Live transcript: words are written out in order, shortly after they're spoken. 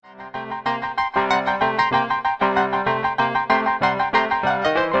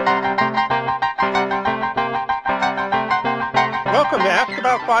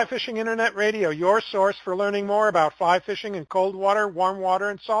Fly Fishing Internet Radio, your source for learning more about fly fishing in cold water, warm water,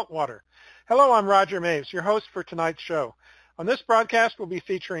 and salt water. Hello, I'm Roger Maves, your host for tonight's show. On this broadcast, we'll be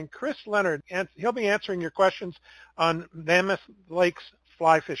featuring Chris Leonard, and he'll be answering your questions on Mammoth Lakes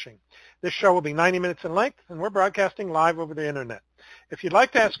fly fishing. This show will be 90 minutes in length, and we're broadcasting live over the Internet. If you'd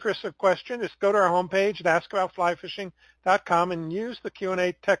like to ask Chris a question, just go to our homepage at askaboutflyfishing.com and use the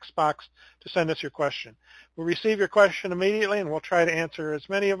Q&A text box to send us your question. We'll receive your question immediately, and we'll try to answer as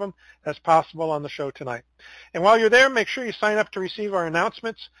many of them as possible on the show tonight. And while you're there, make sure you sign up to receive our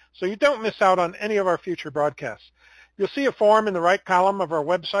announcements so you don't miss out on any of our future broadcasts. You'll see a form in the right column of our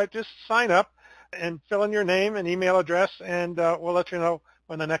website. Just sign up and fill in your name and email address, and we'll let you know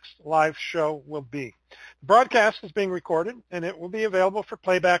when the next live show will be. The broadcast is being recorded, and it will be available for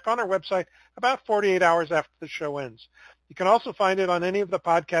playback on our website about 48 hours after the show ends. You can also find it on any of the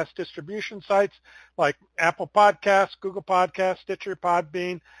podcast distribution sites like Apple Podcasts, Google Podcasts, Stitcher,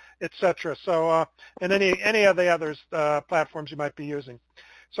 Podbean, etc. So, and any of the others platforms you might be using.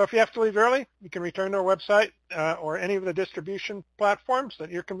 So if you have to leave early, you can return to our website or any of the distribution platforms at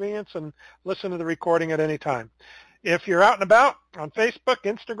your convenience and listen to the recording at any time. If you're out and about on Facebook,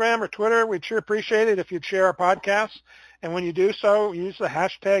 Instagram, or Twitter, we'd sure appreciate it if you'd share our podcasts. And when you do so, use the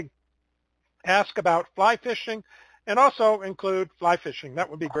hashtag #AskAboutFlyFishing and also include fly fishing. That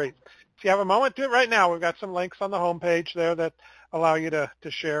would be great. If you have a moment, do it right now. We've got some links on the homepage there that allow you to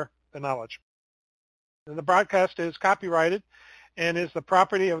share the knowledge. And the broadcast is copyrighted and is the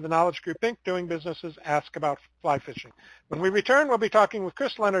property of the Knowledge Group, Inc., doing business as Ask About Fly Fishing. When we return, we'll be talking with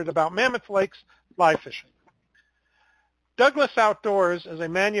Chris Leonard about Mammoth Lakes fly fishing. Douglas Outdoors is a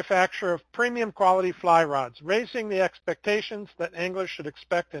manufacturer of premium quality fly rods, raising the expectations that anglers should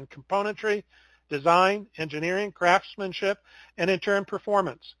expect in componentry, design, engineering, craftsmanship, and in turn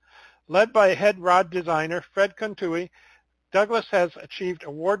performance. Led by head rod designer Fred Contui, Douglas has achieved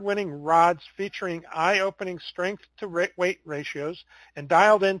award-winning rods featuring eye-opening strength-to-weight ratios and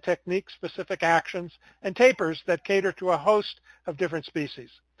dialed-in technique-specific actions and tapers that cater to a host of different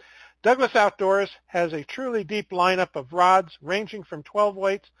species. Douglas Outdoors has a truly deep lineup of rods ranging from 12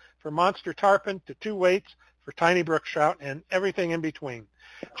 weights for monster tarpon to 2 weights for tiny brook trout and everything in between.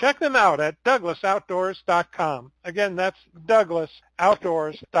 Check them out at douglasoutdoors.com. Again, that's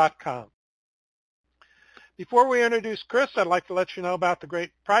douglasoutdoors.com. Before we introduce Chris, I'd like to let you know about the great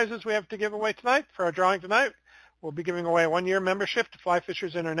prizes we have to give away tonight. For our drawing tonight, we'll be giving away a 1-year membership to Fly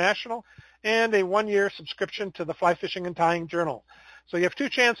Fishers International and a 1-year subscription to the Fly Fishing and Tying Journal. So you have 2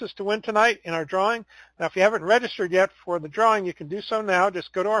 chances to win tonight in our drawing. Now, if you haven't registered yet for the drawing, you can do so now.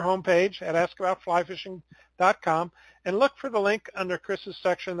 Just go to our homepage at askaboutflyfishing.com and look for the link under Chris's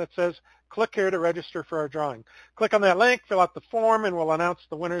section that says, click here to register for our drawing. Click on that link, fill out the form, and we'll announce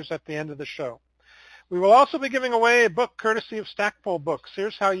the winners at the end of the show. We will also be giving away a book courtesy of Stackpole Books.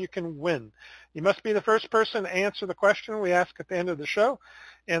 Here's how you can win. You must be the first person to answer the question we ask at the end of the show.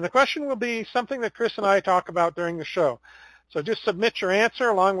 And the question will be something that Chris and I talk about during the show. So just submit your answer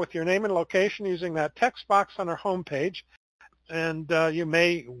along with your name and location using that text box on our homepage, and you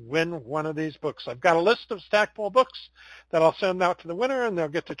may win one of these books. I've got a list of Stackpole books that I'll send out to the winner, and they'll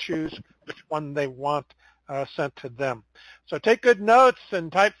get to choose which one they want sent to them. So take good notes and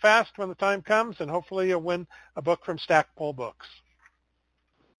type fast when the time comes, and hopefully you'll win a book from Stackpole Books.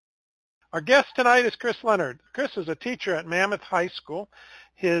 Our guest tonight is Chris Leonard. Chris is a teacher at Mammoth High School.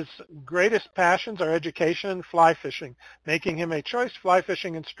 His greatest passions are education and fly fishing, making him a choice fly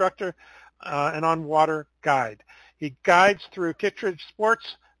fishing instructor and on-water guide. He guides through Kittredge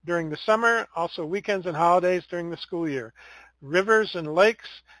Sports during the summer, also weekends and holidays during the school year. Rivers and lakes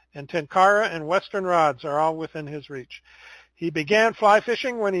and Tenkara and Western rods are all within his reach. He began fly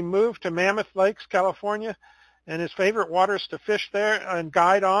fishing when he moved to Mammoth Lakes, California, and his favorite waters to fish there and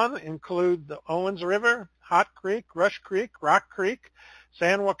guide on include the Owens River, Hot Creek, Rush Creek, Rock Creek,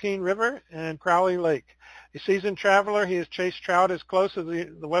 San Joaquin River, and Crowley Lake. A seasoned traveler, he has chased trout as close as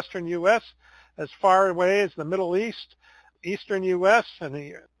the western U.S., as far away as the Middle East, eastern U.S.,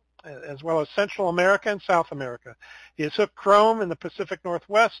 and as well as Central America and South America. He has hooked chrome in the Pacific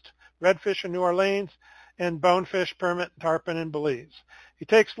Northwest, redfish in New Orleans, and bonefish, permit, tarpon in Belize. He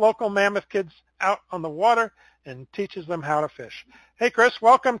takes local Mammoth kids out on the water and teaches them how to fish. Hey, Chris,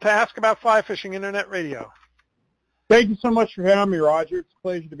 welcome to Ask About Fly Fishing Internet Radio. Thank you so much for having me, Roger. It's a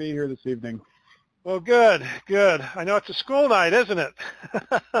pleasure to be here this evening. Well, good. I know it's a school night, isn't it?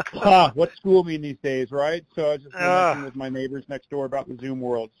 What's school mean these days, right? So I was just mentioning with my neighbors next door about the Zoom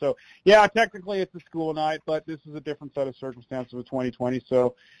world. So, yeah, technically it's a school night, but this is a different set of circumstances with 2020.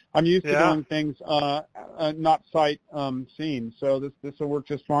 So I'm used to doing things not sight seen. So this will work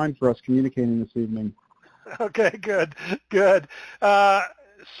just fine for us communicating this evening. Okay, good.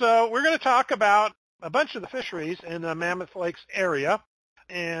 So we're going to talk about a bunch of the fisheries in the Mammoth Lakes area,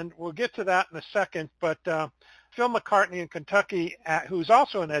 and we'll get to that in a second. But Phil McCartney in Kentucky, who's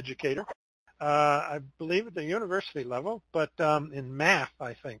also an educator, I believe at the university level, but in math,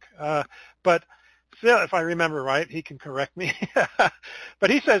 I think. But Phil, if I remember right, he can correct me. But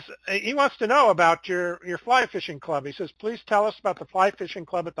he says he wants to know about your fly fishing club. He says, please tell us about the fly fishing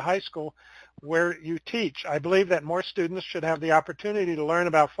club at the high school where you teach. I believe that more students should have the opportunity to learn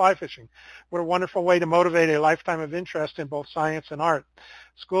about fly fishing. What a wonderful way to motivate a lifetime of interest in both science and art.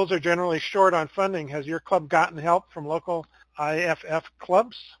 Schools are generally short on funding. Has your club gotten help from local IFF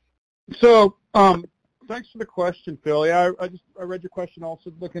clubs? So thanks for the question, Phil. Yeah, I read your question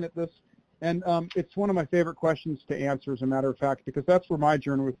also looking at this. And it's one of my favorite questions to answer, as a matter of fact, because that's where my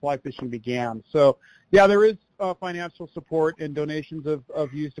journey with fly fishing began. So, yeah, there is financial support and donations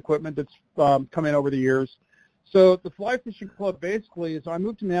of used equipment that's come in over the years. So the Fly Fishing Club basically is, I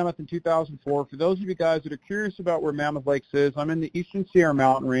moved to Mammoth in 2004. For those of you guys that are curious about where Mammoth Lakes is, I'm in the Eastern Sierra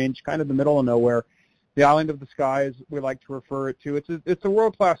Mountain Range, kind of the middle of nowhere. The Island of the Sky, as we like to refer it to. It's a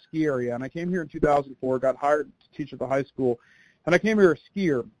world-class ski area, and I came here in 2004, got hired to teach at the high school. And I came here a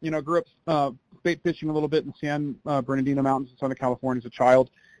skier. Grew up bait fishing a little bit in the San Bernardino Mountains in Southern California as a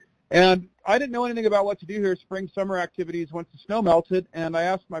child. And I didn't know anything about what to do here, spring, summer activities, once the snow melted. And I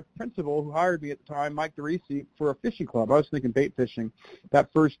asked my principal, who hired me at the time, Mike DeRisi, for a fishing club. I was thinking bait fishing. That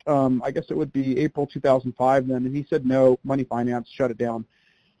first, I guess it would be April 2005 then. And he said no, money finance, shut it down.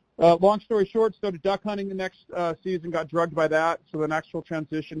 Long story short, started duck hunting the next season, got drugged by that. So the actual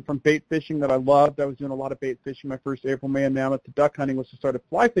transition from bait fishing that I loved, I was doing a lot of bait fishing my first April, May, and Mammoth, to duck hunting was to start a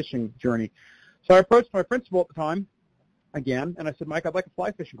fly fishing journey. So I approached my principal at the time, again, and I said, Mike, I'd like a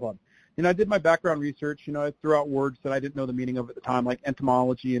fly fishing club. I did my background research. I threw out words that I didn't know the meaning of at the time, like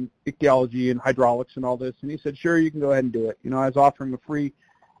entomology and ichthyology and hydraulics and all this. And he said, sure, you can go ahead and do it. I was offering a free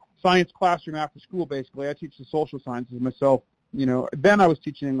science classroom after school, basically. I teach the social sciences myself. Then I was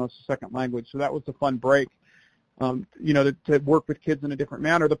teaching English as a second language, so that was the fun break, to work with kids in a different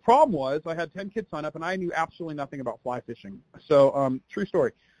manner. The problem was I had 10 kids sign up, and I knew absolutely nothing about fly fishing. So true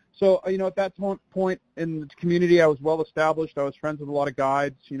story. So, at that point in the community, I was well established. I was friends with a lot of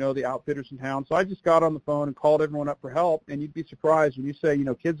guides, the outfitters in town. So I just got on the phone and called everyone up for help, and you'd be surprised when you say,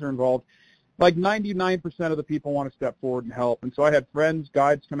 kids are involved. Like 99% of the people want to step forward and help. And so I had friends,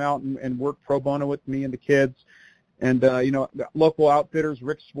 guides come out and work pro bono with me and the kids. And, local outfitters,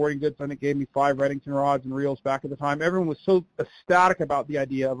 Rick's Sporting Goods, I think, gave me 5 Reddington rods and reels back at the time. Everyone was so ecstatic about the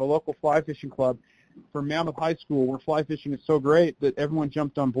idea of a local fly fishing club for Mammoth High School, where fly fishing is so great, that everyone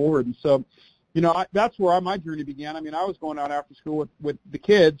jumped on board. And so, that's where my journey began. I was going out after school with the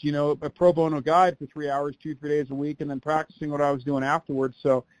kids, a pro bono guide for 3 hours, 2-3 days a week, and then practicing what I was doing afterwards.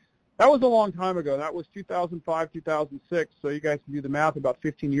 So that was a long time ago. That was 2005, 2006. So you guys can do the math, about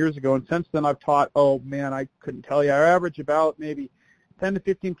 15 years ago. And since then I've taught, I couldn't tell you. I average about maybe 10 to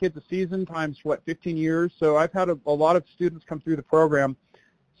 15 kids a season times, 15 years. So I've had a lot of students come through the program.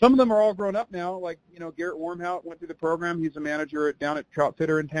 Some of them are all grown up now. Like, Garrett Wormhout went through the program. He's a manager down at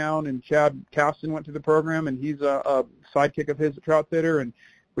Troutfitter in town. And Chad Caston went through the program, and he's a sidekick of his at Troutfitter. And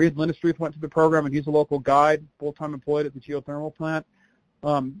Reed Lindestruth went through the program, and he's a local guide, full-time employed at the geothermal plant.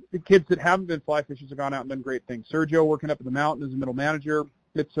 The kids that haven't been fly fishers have gone out and done great things. Sergio working up at the mountain as a middle manager.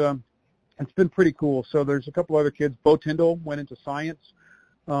 It's been pretty cool. So there's a couple other kids. Bo Tyndall went into science.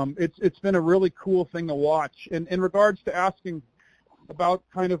 It's been a really cool thing to watch. And in regards to asking about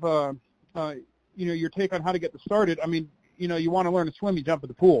kind of your take on how to get this started, you want to learn to swim, you jump in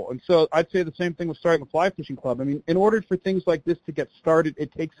the pool. And so I'd say the same thing with starting a fly fishing club. In order for things like this to get started,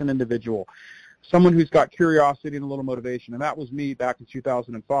 it takes an individual. Someone who's got curiosity and a little motivation, and that was me back in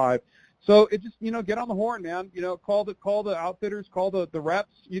 2005. So it just, get on the horn, man. Call the outfitters, call the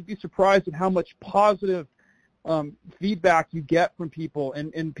reps. You'd be surprised at how much positive feedback you get from people,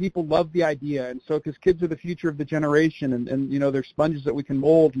 and people love the idea. And so, because kids are the future of the generation, and they're sponges that we can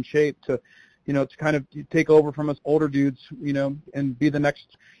mold and shape to kind of take over from us older dudes, and be the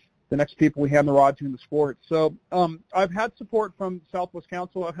next people we hand the rod to in the sport. So I've had support from Southwest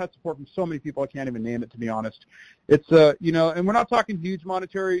Council. I've had support from so many people I can't even name it, to be honest. It's, and we're not talking huge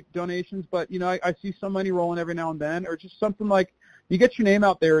monetary donations, but, I see some money rolling every now and then, or just something like you get your name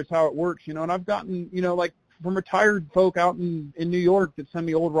out there is how it works, and I've gotten, like from retired folk out in New York that send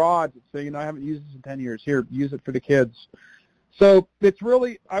me old rods that say, I haven't used this in 10 years. Here, use it for the kids. So it's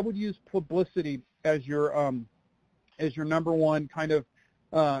really, I would use publicity as your number one kind of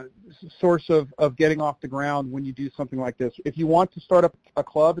source of getting off the ground when you do something like this. If you want to start up a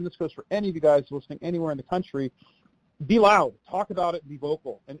club, and this goes for any of you guys listening anywhere in the country, be loud, talk about it, be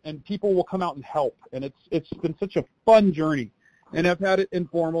vocal, and people will come out and help. And it's been such a fun journey. And I've had it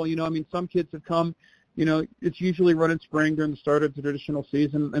informal. I mean, some kids have come. It's usually run in spring during the start of the traditional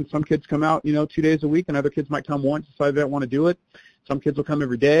season, and some kids come out, 2 days a week, and other kids might come once, decide they don't want to do it. Some kids will come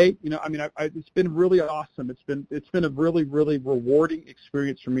every day. I mean, it's been really awesome. It's been a really, really rewarding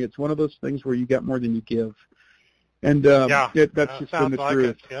experience for me. It's one of those things where you get more than you give, and that's just been the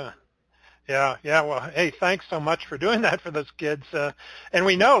truth. Yeah. Well, hey, thanks so much for doing that for those kids. And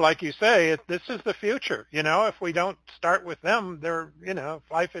we know, like you say, this is the future. If we don't start with them,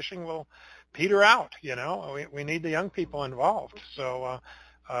 fly fishing will peter out. We need the young people involved. So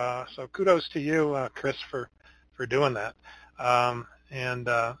kudos to you, Chris, for doing that. And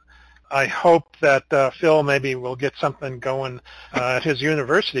I hope that Phil maybe will get something going at his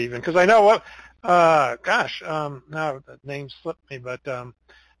university, even because I know now the name slipped me, but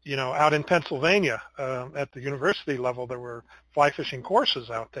out in Pennsylvania at the university level, there were fly fishing courses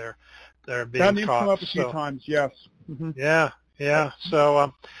out there. They're being that name's taught. Come up a few times, yes. Mm-hmm. Yeah.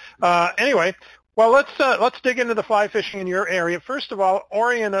 So anyway, well, let's dig into the fly fishing in your area. First of all,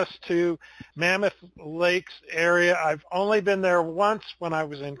 orient us to Mammoth Lakes area. I've only been there once when I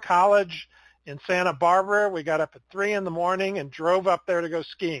was in college in Santa Barbara. We got up at 3 a.m. and drove up there to go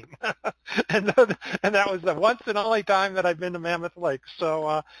skiing, and that was the once and only time that I've been to Mammoth Lakes.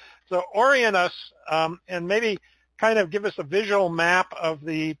 So orient us and maybe kind of give us a visual map of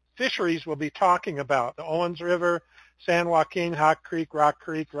the fisheries we'll be talking about: the Owens River, San Joaquin, Hawk Creek, Rock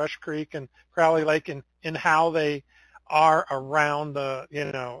Creek, Rush Creek, and Crowley Lake, and how they are around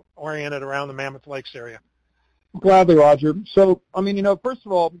oriented around the Mammoth Lakes area. Gladly, Roger. So, I mean, first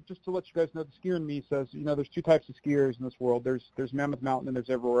of all, just to let you guys know, the skier in me says, there's two types of skiers in this world. There's Mammoth Mountain and there's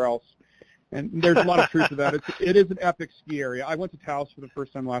everywhere else. And there's a lot of truth to that. It is an epic ski area. I went to Taos for the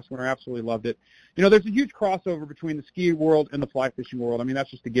first time last winter. I absolutely loved it. There's a huge crossover between the ski world and the fly fishing world. I mean,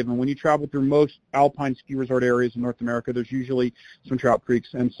 that's just a given. When you travel through most alpine ski resort areas in North America, there's usually some trout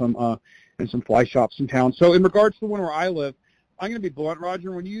creeks and some fly shops in town. So in regards to the one where I live, I'm going to be blunt,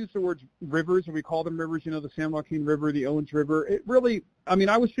 Roger. When you use the words rivers, and we call them rivers, the San Joaquin River, the Owens River, it really, I mean,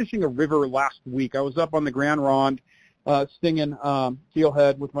 I was fishing a river last week. I was up on the Grand Ronde, stinging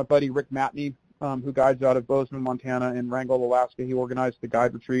steelhead with my buddy Rick Matney, who guides out of Bozeman, Montana, and Wrangell, Alaska. He organized the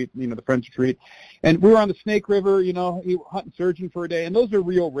guide retreat, the Friends retreat. And we were on the Snake River, hunting surging for a day, and those are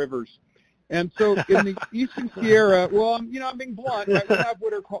real rivers. And so in the Eastern Sierra, well, I'm being blunt, right? We have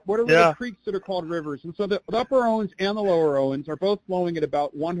what are the creeks that are called rivers. And so the upper Owens and the lower Owens are both flowing at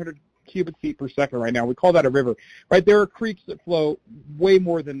about 100 cubic feet per second right now. We call that a river, right? There are creeks that flow way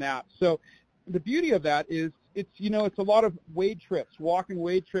more than that. So the beauty of that is it's a lot of wade trips, walking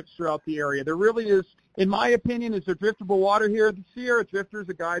wade trips throughout the area. There really is, in my opinion, is there driftable water here. The Sierra Drifters,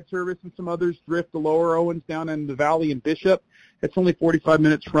 a guide service, and some others drift the lower Owens down in the valley in Bishop. It's only 45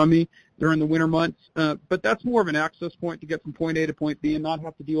 minutes from me during the winter months, but that's more of an access point to get from point A to point B and not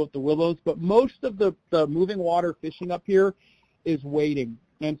have to deal with the willows. But most of the moving water fishing up here is wading,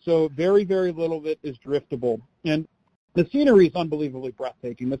 and so very, very little of it is driftable. And the scenery is unbelievably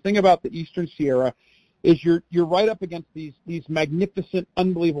breathtaking. The thing about the Eastern Sierra is you're right up against these magnificent,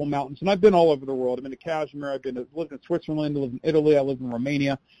 unbelievable mountains. And I've been all over the world. I've been to Kashmir. I've lived in Switzerland. I lived in Italy. I lived in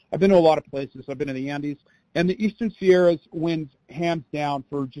Romania. I've been to a lot of places. I've been in the Andes. And the Eastern Sierras wins hands down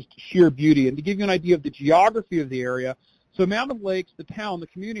for just sheer beauty. And to give you an idea of the geography of the area, so Mammoth Lakes, the town, the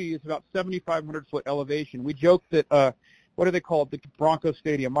community is about 7,500-foot elevation. We joke that, what do they call it, the Bronco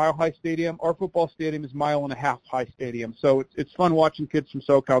Stadium, Mile High Stadium. Our football stadium is 1.5 mile high stadium. So it's fun watching kids from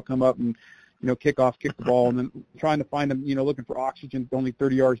SoCal come up and kick the ball, and then trying to find them, looking for oxygen only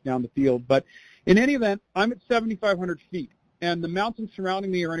 30 yards down the field. But in any event, I'm at 7,500 feet, and the mountains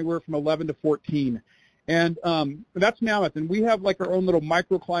surrounding me are anywhere from 11 to 14. And that's Mammoth, and we have like our own little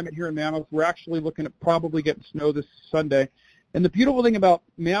microclimate here in Mammoth. We're actually looking at probably getting snow this Sunday. And the beautiful thing about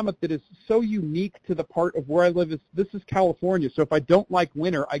Mammoth that is so unique to the part of where I live is this is California. So if I don't like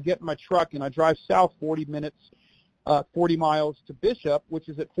winter, I get in my truck and I drive south 40 miles to Bishop, which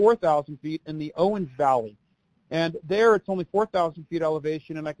is at 4,000 feet in the Owens Valley. And there it's only 4,000 feet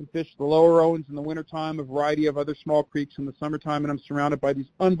elevation, and I can fish the lower Owens in the wintertime, a variety of other small creeks in the summertime, and I'm surrounded by these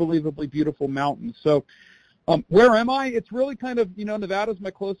unbelievably beautiful mountains. So where am I? It's really kind of, Nevada's my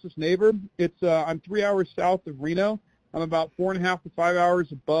closest neighbor. I'm 3 hours south of Reno. I'm about 4.5 to 5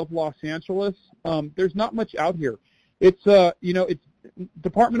 hours above Los Angeles. There's not much out here. It's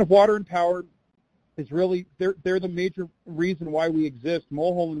Department of Water and Power is really, they're the major reason why we exist.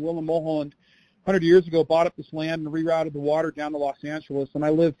 Mulholland, Willem Mulholland, 100 years ago, bought up this land and rerouted the water down to Los Angeles, and I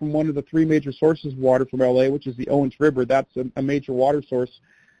live from one of the three major sources of water from L.A., which is the Owens River. That's a major water source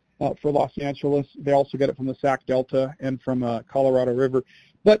for Los Angeles. They also get it from the Sac Delta and from Colorado River.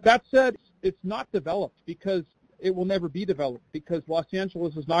 But that said, it's not developed because it will never be developed because Los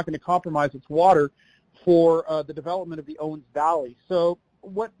Angeles is not going to compromise its water for the development of the Owens Valley. So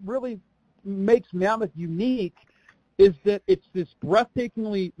what really makes Mammoth unique is that it's this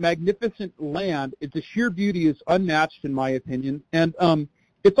breathtakingly magnificent land. The sheer beauty is unmatched, in my opinion, and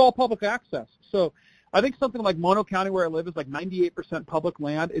it's all public access. So I think something like Mono County, where I live, is like 98% public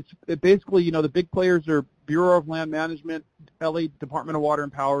land. It basically, the big players are Bureau of Land Management, LA Department of Water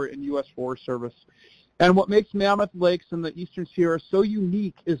and Power, and U.S. Forest Service. And what makes Mammoth Lakes and the Eastern Sierra so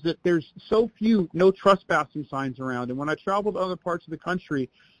unique is that there's so few no trespassing signs around. And when I travel to other parts of the country,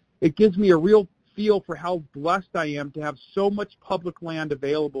 it gives me a real feel for how blessed I am to have so much public land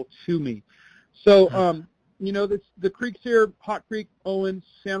available to me. So, the creeks here, Hot Creek, Owens,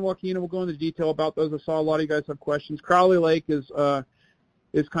 San Joaquin, and we'll go into detail about those. I saw a lot of you guys have questions. Crowley Lake is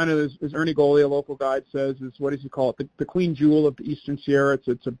kind of, as Ernie Goley, a local guide, says, is, what does he call it, the queen jewel of the Eastern Sierra.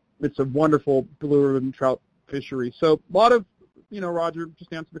 It's a wonderful blue ribbon trout fishery. So a lot of, Roger, just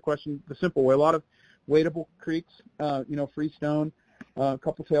to answer the question the simple way, a lot of wadable creeks, freestone, a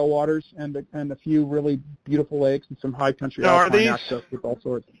couple tailwaters, and a few really beautiful lakes and some high country alpine access with all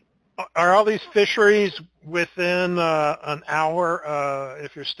sorts. Are all these fisheries within an hour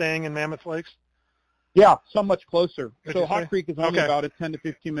if you're staying in Mammoth Lakes? Yeah, so much closer. So Hot Creek is only about a 10 to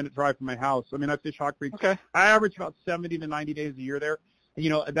 15-minute drive from my house. I mean, I fish Hot Creek. Okay. I average about 70 to 90 days a year there.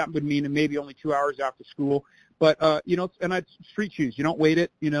 That would mean maybe only 2 hours after school. But, and it's street shoes. You don't weight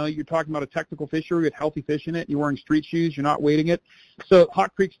it. You're talking about a technical fishery with healthy fish in it. You're wearing street shoes. You're not weighting it. So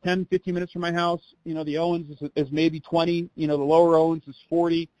Hot Creek's 10, 15 minutes from my house. The Owens is maybe 20. The lower Owens is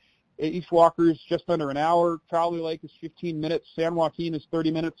 40. East Walker is just under an hour. Crowley Lake is 15 minutes. San Joaquin is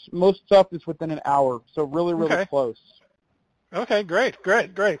 30 minutes. Most stuff is within an hour, so really, really close. Okay, great.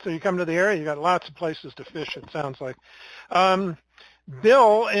 So you come to the area, you got lots of places to fish, it sounds like.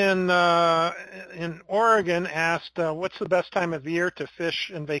 Bill in Oregon asked, what's the best time of year to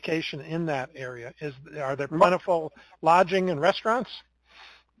fish and vacation in that area? Are there plentiful lodging and restaurants?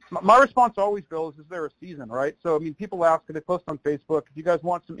 My response always, Bill, is there a season, right? So, people ask, and they post on Facebook, if you guys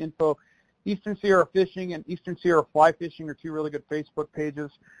want some info, Eastern Sierra Fishing and Eastern Sierra Fly Fishing are two really good Facebook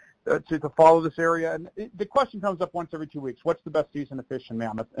pages to follow this area. And the question comes up once every 2 weeks, what's the best season to fish in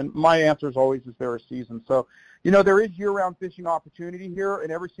Mammoth? And my answer is always, is there a season? So, there is year-round fishing opportunity here,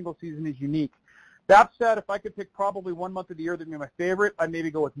 and every single season is unique. That said, if I could pick probably 1 month of the year that would be my favorite, I'd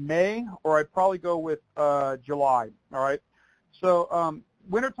maybe go with May, or I'd probably go with July, all right? So,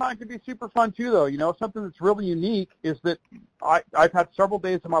 wintertime can be super fun too, though. Something that's really unique is that I've had several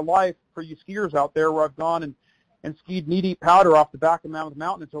days of my life for you skiers out there where I've gone and skied knee-deep powder off the back of Mammoth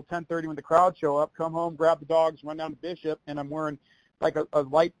Mountain until 10:30 when the crowd show up, come home, grab the dogs, run down to Bishop, and I'm wearing like a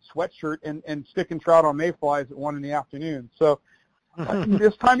light sweatshirt and sticking trout on mayflies at 1 in the afternoon. So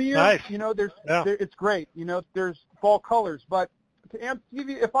this time of year, nice. It's great. There's fall colors. But to answer you,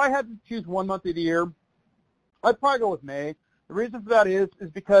 if I had to choose 1 month of the year, I'd probably go with May. The reason for that is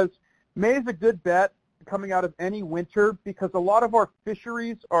because May is a good bet coming out of any winter because a lot of our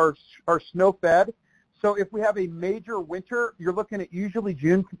fisheries are snow-fed. So if we have a major winter, you're looking at usually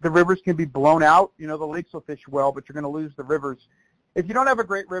June. The rivers can be blown out. The lakes will fish well, but you're going to lose the rivers. If you don't have a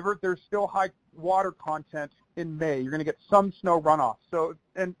great river, there's still high water content in May. You're going to get some snow runoff. So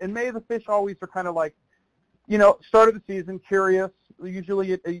in May, the fish always are kind of like, start of the season, curious,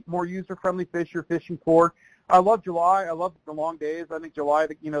 usually a more user-friendly fish you're fishing for. I love July. I love the long days. I think July,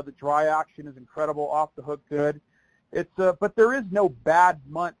 the dry action is incredible, off the hook good. But there is no bad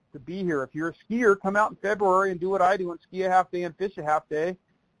month to be here. If you're a skier, come out in February and do what I do and ski a half day and fish a half day.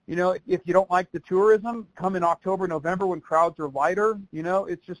 If you don't like the tourism, come in October, November when crowds are lighter.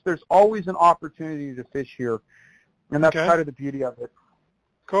 It's just there's always an opportunity to fish here, and that's kind of the beauty of it.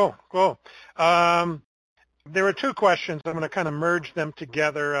 Cool. There were two questions. I'm going to kind of merge them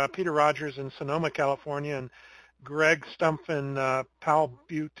together. Peter Rogers in Sonoma, California, and Greg Stumpf in Powell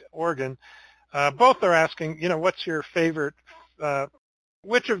Butte, Oregon. Both are asking, what's your favorite,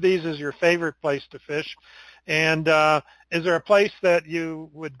 which of these is your favorite place to fish? And is there a place that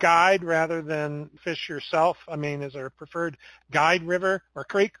you would guide rather than fish yourself? I mean, is there a preferred guide river or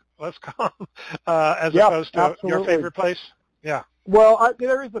creek, let's call them, as opposed to absolutely. Your favorite place? Yeah. Well,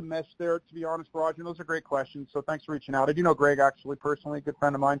 there is a mesh there, to be honest, Roger, and those are great questions, so thanks for reaching out. I do know Greg, actually, personally, a good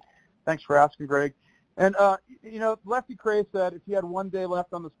friend of mine. Thanks for asking, Greg. And, Lefty Cray said if he had 1 day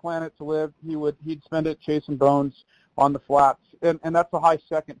left on this planet to live, he'd spend it chasing bones on the flats, and that's a high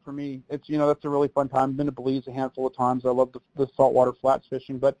second for me. It's, that's a really fun time. I've been to Belize a handful of times. I love the saltwater flats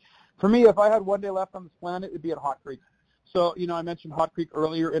fishing. But for me, if I had 1 day left on this planet, it'd be at Hot Creek. So, I mentioned Hot Creek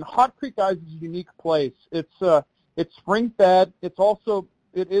earlier, and Hot Creek, guys, is a unique place. It's spring-fed. It's also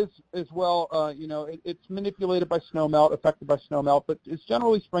it is as well, it's manipulated by snowmelt, affected by snowmelt, but it's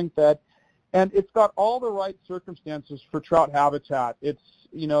generally spring-fed, and it's got all the right circumstances for trout habitat. It's,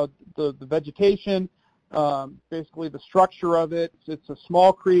 the vegetation, basically the structure of it. It's a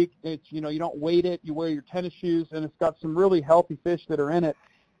small creek. It's, you don't wade it. You wear your tennis shoes, and it's got some really healthy fish that are in it.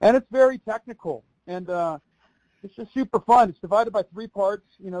 And it's very technical, and it's just super fun. It's divided by 3 parts.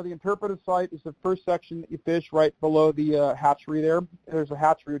 The interpretive site is the first section that you fish right below the hatchery there. There's a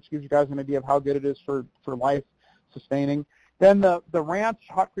hatchery, which gives you guys an idea of how good it is for life sustaining. Then the ranch,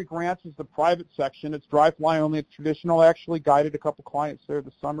 Hot Creek Ranch, is the private section. It's dry fly only. It's traditional. I actually guided a couple clients there.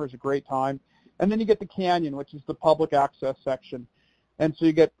 The summer is a great time. And then you get the canyon, which is the public access section. And so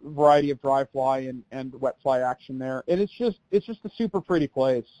you get a variety of dry fly and wet fly action there. And it's just a super pretty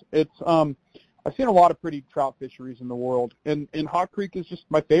place. It's I've seen a lot of pretty trout fisheries in the world, and Hot Creek is just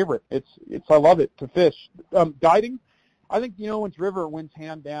my favorite. I love it to fish. Guiding, I think the Owens River wins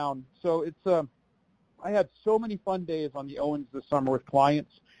hand down. So I had so many fun days on the Owens this summer with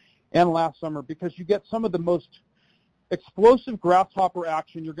clients and last summer, because you get some of the most explosive grasshopper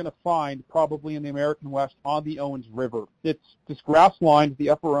action you're going to find probably in the American West on the Owens River. It's this grass line,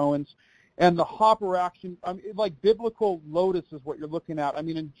 the upper Owens, and the hopper action, like biblical lotus is what you're looking at.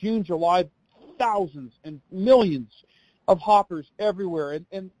 In June, July, thousands and millions of hoppers everywhere.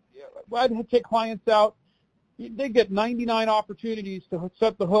 And I'd take clients out. They get 99 opportunities to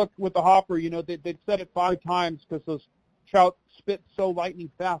set the hook with the hopper. They'd set it 5 times because those trout spit so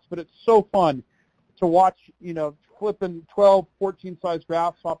lightning fast. But it's so fun to watch, flipping 12, 14-size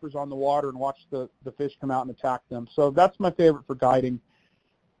grasshoppers on the water and watch the fish come out and attack them. So that's my favorite for guiding.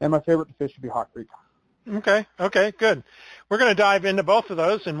 And my favorite to fish would be Hot Creek. Okay, good. We're going to dive into both of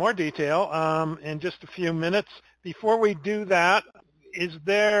those in more detail in just a few minutes. Before we do that, do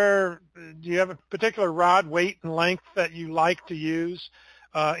you have a particular rod weight and length that you like to use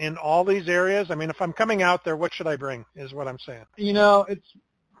in all these areas? If I'm coming out there, what should I bring is what I'm saying. It's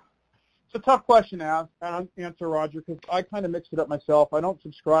a tough question to answer, Roger, because I kind of mix it up myself. I don't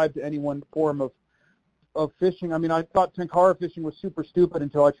subscribe to any one form of fishing. I thought tenkara fishing was super stupid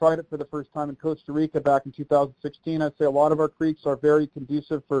until I tried it for the first time in Costa Rica back in 2016. I'd say a lot of our creeks are very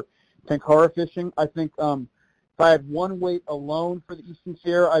conducive for tenkara fishing. I think if I had one weight alone for the Eastern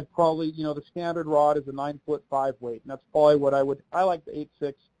Sierra, I'd probably, the standard rod is a 9-foot 5 weight, and that's probably what I like the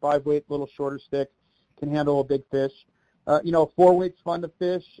 8-6 5 weight, little shorter stick, can handle a big fish. 4 weight's fun to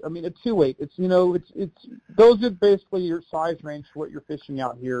fish. A 2 weight, it's those are basically your size range for what you're fishing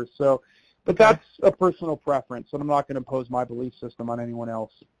out here. So, but that's a personal preference, and I'm not going to impose my belief system on anyone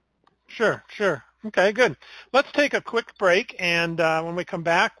else. Sure. Okay, good. Let's take a quick break, and when we come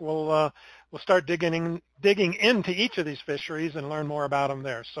back, we'll start digging into each of these fisheries and learn more about them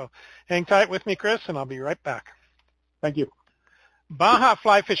there. So hang tight with me, Chris, and I'll be right back. Thank you. Baja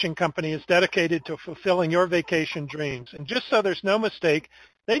Fly Fishing Company is dedicated to fulfilling your vacation dreams. And just so there's no mistake,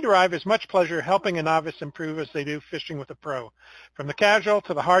 they derive as much pleasure helping a novice improve as they do fishing with a pro. From the casual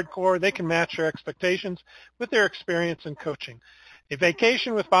to the hardcore, they can match your expectations with their experience and coaching. A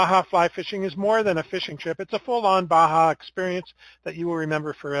vacation with Baja Fly Fishing is more than a fishing trip. It's a full-on Baja experience that you will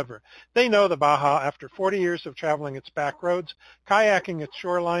remember forever. They know the Baja after 40 years of traveling its back roads, kayaking its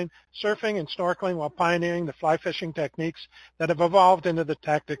shoreline, surfing and snorkeling while pioneering the fly fishing techniques that have evolved into the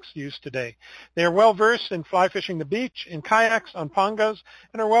tactics used today. They are well-versed in fly fishing the beach, in kayaks, on pongos,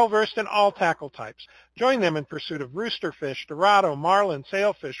 and are well-versed in all tackle types. Join them in pursuit of roosterfish, dorado, marlin,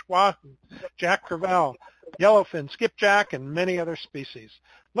 sailfish, wahoo, jack crevalle, yellowfin, skipjack, and many other species.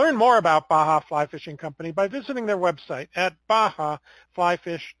 Learn more about Baja Fly Fishing Company by visiting their website at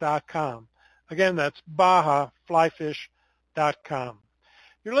bajaflyfish.com. Again, that's bajaflyfish.com.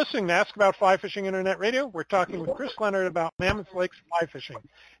 You're listening to Ask About Fly Fishing Internet Radio. We're talking with Chris Leonard about Mammoth Lakes fly fishing.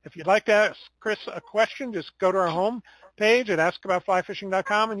 If you'd like to ask Chris a question, just go to our home page at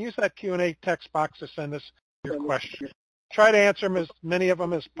askaboutflyfishing.com and use that Q&A text box to send us your question. Try to answer as many of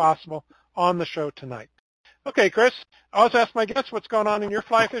them as possible on the show tonight. Okay, Chris, I always ask my guests what's going on in your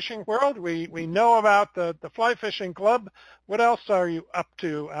fly fishing world. We know about the Fly Fishing Club. What else are you up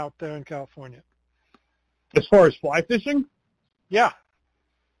to out there in California? As far as fly fishing? Yeah.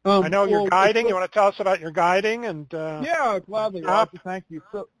 I know you're guiding. You want to tell us about your guiding? Yeah, gladly, Roger. Thank you.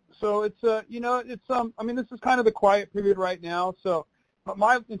 So it's this is kind of the quiet period right now. So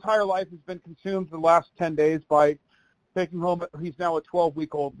my entire life has been consumed for the last 10 days by taking home. He's now a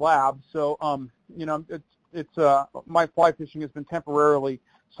 12-week-old lab. So my fly fishing has been temporarily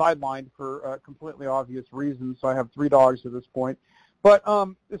sidelined for completely obvious reasons. So I have 3 dogs at this point. But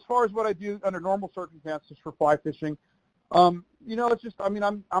as far as what I do under normal circumstances for fly fishing, It's just, I'm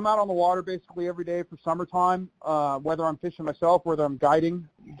out on the water basically every day for summertime, whether I'm fishing myself, whether I'm guiding.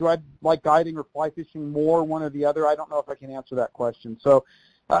 Do I like guiding or fly fishing more, one or the other? I don't know if I can answer that question. So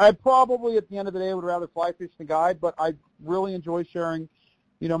I probably, at the end of the day, would rather fly fish than guide, but I really enjoy sharing,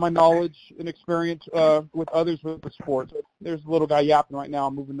 my knowledge and experience with others with the sport. So there's a little guy yapping right now.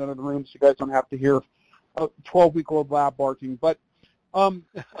 I'm moving into the room so you guys don't have to hear a 12-week-old lab barking. But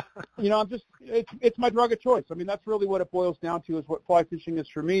it's my drug of choice. That's really what it boils down to, is what fly fishing is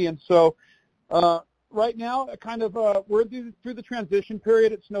for me. And so right now, we're through the transition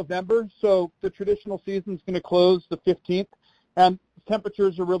period. It's November, so the traditional season is going to close the 15th, and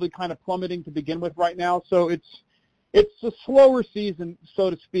temperatures are really kind of plummeting to begin with right now. So it's a slower season, so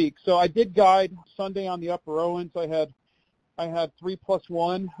to speak. So I did guide Sunday on the Upper Owens. I had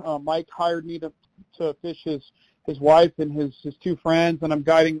 3+1. Mike hired me to fish his wife and his two friends, and I'm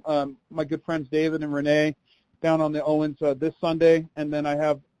guiding my good friends David and Renee down on the Owens this Sunday, and then I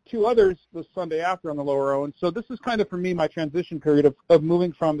have two others the Sunday after on the Lower Owens. So this is kind of, for me, my transition period of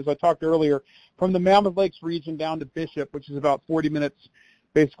moving from, as I talked earlier, from the Mammoth Lakes region down to Bishop, which is about 40 minutes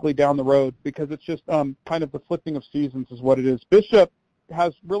basically down the road, because it's just kind of the flipping of seasons is what it is. Bishop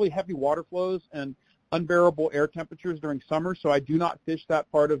has really heavy water flows and unbearable air temperatures during summer, so I do not fish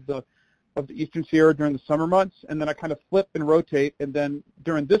that part of the Eastern Sierra during the summer months, and then I kind of flip and rotate. And then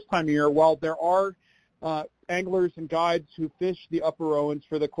during this time of year, while there are anglers and guides who fish the Upper Owens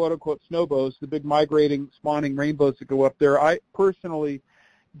for the quote-unquote snowbows, the big migrating spawning rainbows that go up there, I personally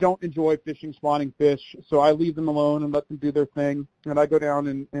don't enjoy fishing spawning fish, so I leave them alone and let them do their thing, and I go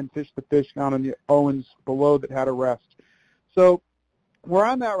down and fish the fish down in the Owens below that had a rest. So where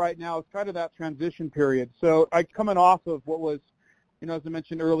I'm at right now is kind of that transition period. So I'm coming off of what was, as I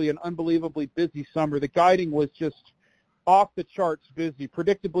mentioned earlier, an unbelievably busy summer. The guiding was just off the charts busy.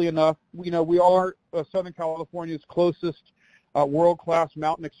 Predictably enough, we are Southern California's closest world-class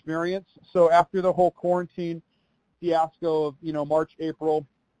mountain experience. So after the whole quarantine fiasco of, March, April,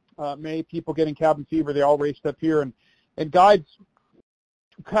 May, people getting cabin fever, they all raced up here, and guides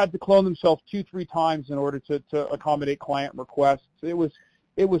had to clone themselves 2-3 times in order to accommodate client requests. It was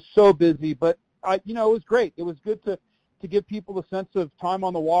so busy, but it was great. It was good to give people a sense of time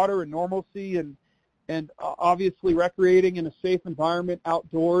on the water and normalcy, and obviously recreating in a safe environment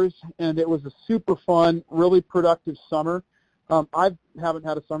outdoors. And it was a super fun, really productive summer. I haven't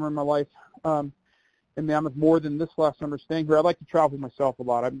had a summer in my life in Mammoth more than this last summer staying here. I like to travel myself a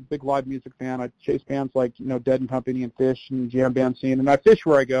lot. I'm a big live music fan. I chase bands like Dead and Company and Fish and jam band scene, and I fish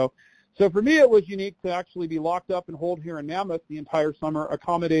where I go. So for me, it was unique to actually be locked up and holed here in Mammoth the entire summer,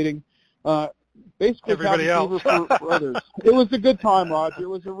 accommodating basically everybody else for others. It was a good time, Roger. It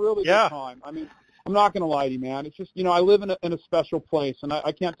was a really good time. I'm not going to lie to you, man. It's just, I live in a special place, and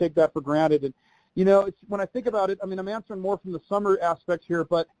I can't take that for granted. And, it's, when I think about it, I'm answering more from the summer aspect here,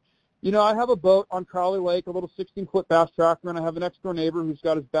 but, I have a boat on Crowley Lake, a little 16-foot bass tracker, and I have an next-door neighbor who's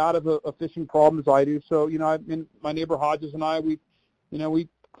got as bad of a fishing problem as I do. So, my neighbor Hodges and I, we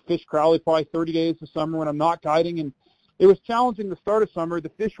fish Crowley probably 30 days of summer when I'm not guiding, and it was challenging the start of summer. The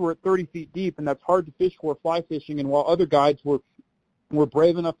fish were at 30 feet deep, and that's hard to fish for fly fishing. And while other guides were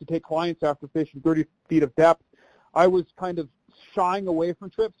brave enough to take clients after fishing 30 feet of depth, I was kind of shying away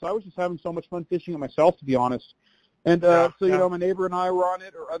from trips. I was just having so much fun fishing it myself, to be honest. And my neighbor and I were on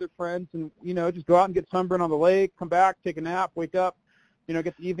it, or other friends, and, just go out and get sunburn on the lake, come back, take a nap, wake up,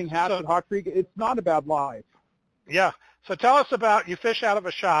 get the evening hats at Hot Creek. It's not a bad life. Yeah. So tell us about, you fish out of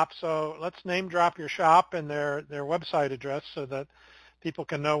a shop, so let's name drop your shop and their website address so that people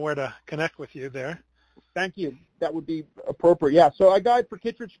can know where to connect with you there. Thank you. That would be appropriate. Yeah, so I guide for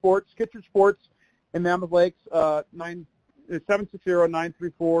Kittredge Sports in Mammoth Lakes,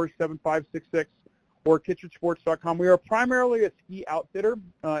 760-934-7566, or KittredgeSports.com. We are primarily a ski outfitter.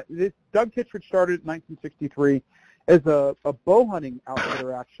 Doug Kittredge started in 1963 as a bow hunting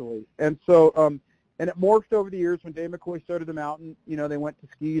outfitter, actually. And so, and it morphed over the years when Dave McCoy started the mountain. They went to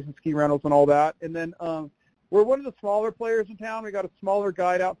skis and ski rentals and all that. And then we're one of the smaller players in town. We got a smaller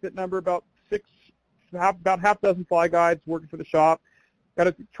guide outfit number, about half dozen fly guides working for the shop. Got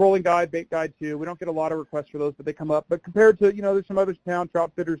a trolling guide, bait guide too. We don't get a lot of requests for those, but they come up. But compared to, there's some others in town.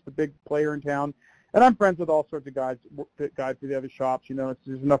 Troutfitter's the big player in town. And I'm friends with all sorts of guides that guide for the other shops. There's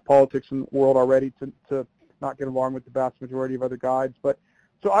enough politics in the world already to not get along with the vast majority of other guides. But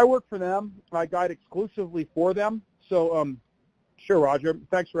so I work for them. I guide exclusively for them. So, sure, Roger.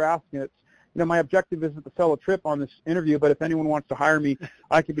 Thanks for asking. It's, my objective isn't to sell a trip on this interview, but if anyone wants to hire me,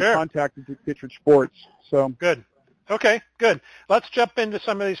 I can be contacted through Kittredge Sports. So good. Okay, good. Let's jump into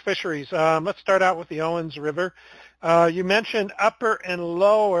some of these fisheries. Let's start out with the Owens River. You mentioned upper and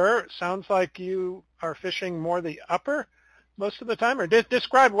lower. Sounds like you are fishing more the upper. most of the time? Or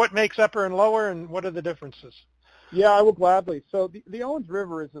describe what makes upper and lower and what are the differences? Yeah, I will gladly. So the Owens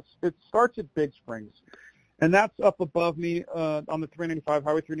River it starts at Big Springs, and that's up above me on the 395,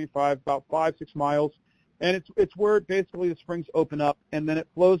 Highway 395, about 5-6 miles. And it's where basically the springs open up, and then it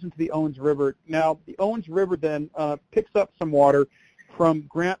flows into the Owens River. Now, the Owens River then picks up some water from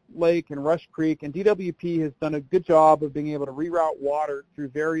Grant Lake and Rush Creek, and DWP has done a good job of being able to reroute water through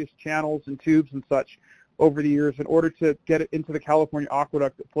various channels and tubes and such over the years in order to get it into the California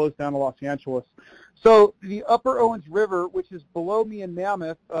aqueduct that flows down to Los Angeles. So the upper Owens River, which is below me in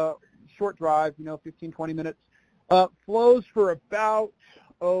Mammoth, short drive, 15, 20 minutes, flows for about,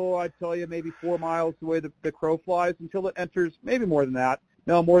 I'd tell you maybe 4 miles the way the crow flies until it enters, maybe more than that.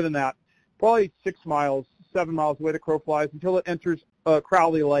 No, more than that. Probably 6 miles, 7 miles the way the crow flies until it enters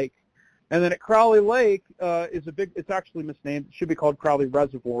Crowley Lake. And then at Crowley Lake it's actually misnamed. It should be called Crowley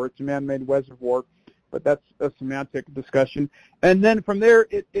Reservoir. It's a man-made reservoir, but that's a semantic discussion. And then from there,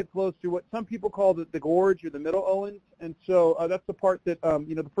 it flows through what some people call the gorge or the Middle Owens. And so that's the part that,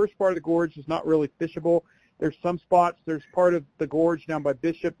 the first part of the gorge is not really fishable. There's some spots. There's part of the gorge down by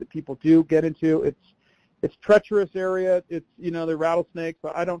Bishop that people do get into. It's treacherous area. It's, the rattlesnakes.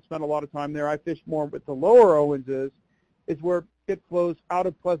 I don't spend a lot of time there. I fish more with the lower Owens is where it flows out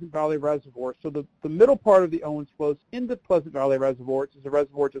of Pleasant Valley Reservoir. So the middle part of the Owens flows into Pleasant Valley Reservoir, which is a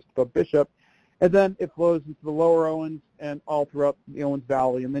reservoir just above Bishop, and then it flows into the lower Owens and all throughout the Owens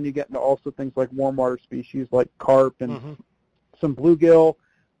Valley. And then you get into also things like warm water species like carp and some bluegill,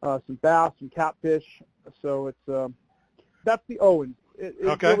 some bass, some catfish. So it's that's the Owens. It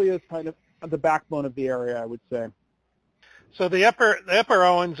really is kind of the backbone of the area, I would say. So the upper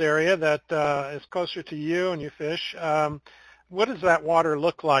Owens area that is closer to you and you fish, what does that water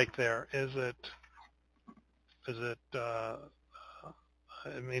look like there? Is it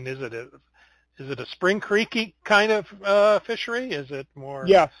a Spring Creeky kind of fishery? Is it more?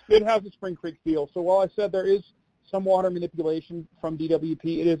 Yes, it has a Spring Creek feel. So while I said there is some water manipulation from DWP,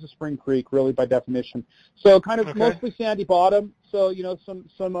 it is a Spring Creek, really, by definition. So kind of mostly sandy bottom. So,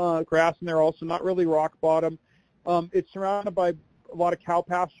 some grass in there also, not really rock bottom. It's surrounded by a lot of cow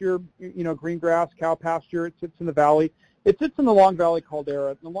pasture, green grass, cow pasture. It sits in the valley. It sits in the Long Valley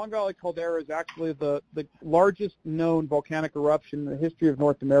Caldera. The Long Valley Caldera is actually the largest known volcanic eruption in the history of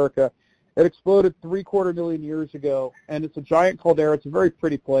North America. It exploded 750,000 years ago, and it's a giant caldera. It's a very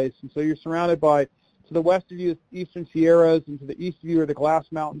pretty place. And so you're surrounded by, to the west of you, Eastern Sierras, and to the east of you are the Glass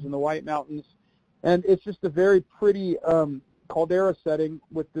Mountains and the White Mountains. And it's just a very pretty caldera setting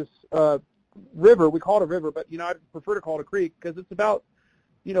with this river. We call it a river, but, I prefer to call it a creek because it's about,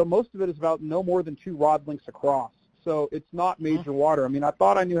 most of it is about no more than 2 rod lengths across. So it's not major water. I mean, I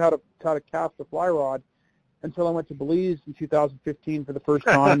thought I knew how to cast a fly rod until I went to Belize in 2015 for the first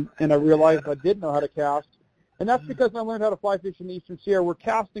time, and I realized I did know how to cast. And that's because I learned how to fly fish in the Eastern Sierra, where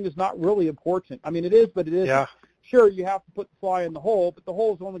casting is not really important. I mean, it is, but it isn't. Yeah. Sure, you have to put the fly in the hole, but the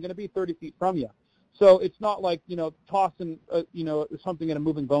hole is only going to be 30 feet from you. So it's not like, tossing, something in a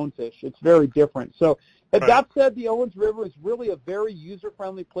moving bonefish. It's very different. So that said, the Owens River is really a very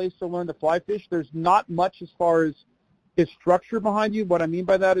user-friendly place to learn to fly fish. There's not much as far as structure behind you. What I mean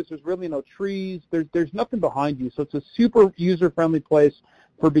by that is there's really no trees. There's nothing behind you. So it's a super user-friendly place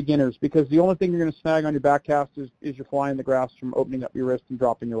for beginners because the only thing you're going to snag on your back cast is your fly in the grass from opening up your wrist and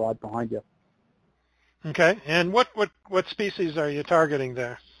dropping your rod behind you. Okay. And what species are you targeting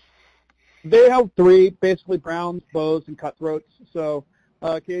there? They have 3, basically browns, bows, and cutthroats. So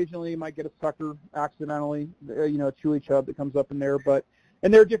occasionally you might get a sucker accidentally, a chewy chub that comes up in there.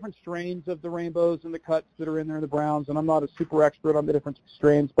 And there are different strains of the rainbows and the cuts that are in there, the browns, and I'm not a super expert on the different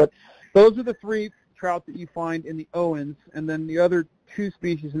strains. But those are the 3 trout that you find in the Owens. And then the other 2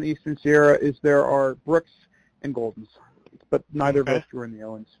 species in the Eastern Sierra there are brooks and goldens. But neither of those 2 are in the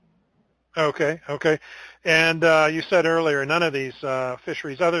Owens. Okay. And you said earlier none of these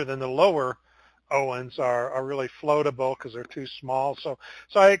fisheries other than the lower Owens are really floatable because they're too small. So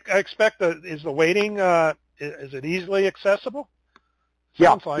I expect is the wading, is it easily accessible?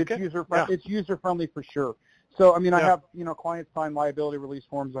 Sounds like it's user-friendly for sure. So, I mean, I have, clients sign liability release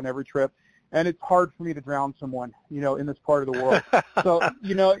forms on every trip, and it's hard for me to drown someone, in this part of the world. So,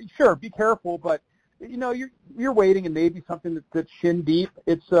 sure, be careful, but you're wading in maybe something that's shin deep.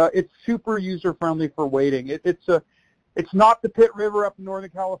 It's super user friendly for wading. It's not the Pitt River up in Northern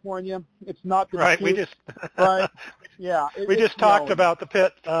California. It's not the right. Yeah, we just talked about the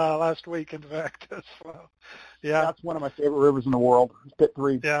Pitt last week, in fact. So, yeah, that's one of my favorite rivers in the world. Pitt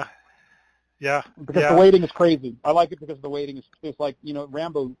 3. Yeah. Because the wading is crazy. I like it because the wading is like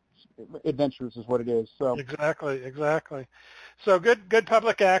Rambo adventures is what it is. So Exactly. So good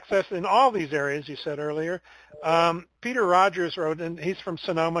public access in all these areas, you said earlier. Peter Rogers wrote, and he's from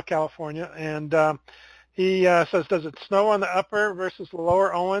Sonoma, California, and he says, does it snow on the upper versus the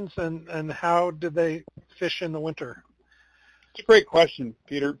lower Owens, and how do they fish in the winter? It's a great question,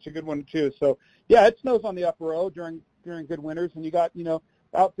 Peter. It's a good one, too. So, yeah, it snows on the upper O during good winters, and you got,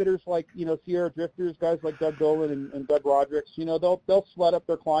 outfitters like, Sierra Drifters, guys like Doug Dolan and Doug Rodricks, they'll sled up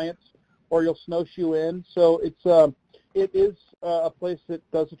their clients, or you'll snowshoe in. So it is a place that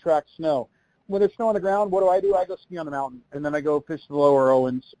does attract snow. When there's snow on the ground, what do? I go ski on the mountain, and then I go fish the lower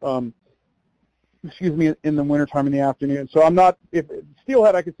Owens, in the wintertime in the afternoon. So I'm not, if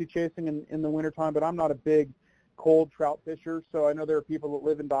steelhead I could see chasing in the wintertime, but I'm not a big cold trout fisher. So I know there are people that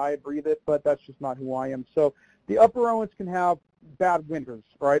live and die and breathe it, but that's just not who I am. So the upper Owens can have bad winters,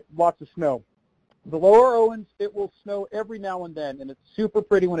 right? Lots of snow. The lower Owens, it will snow every now and then, and it's super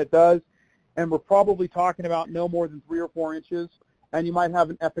pretty when it does. And we're probably talking about no more than 3 or 4 inches. And you might have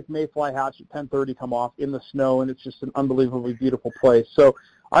an epic mayfly hatch at 10:30 come off in the snow, and it's just an unbelievably beautiful place. So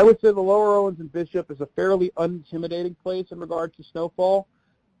I would say the lower Owens and Bishop is a fairly unintimidating place in regard to snowfall.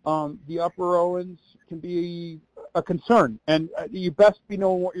 The upper Owens can be a concern, and you best be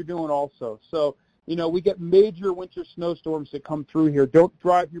knowing what you're doing also. So, we get major winter snowstorms that come through here. Don't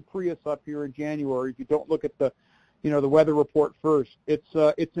drive your Prius up here in January if you don't look at the weather report first.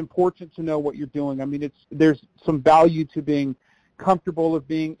 It's important to know what you're doing. I mean, there's some value to being comfortable of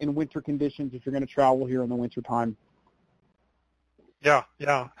being in winter conditions if you're going to travel here in the wintertime. Yeah,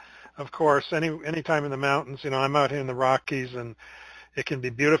 of course. Any time in the mountains, I'm out here in the Rockies, and it can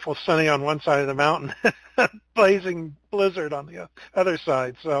be beautiful, sunny on one side of the mountain, blazing blizzard on the other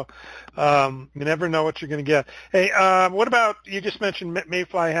side. So you never know what you're going to get. Hey, what about, you just mentioned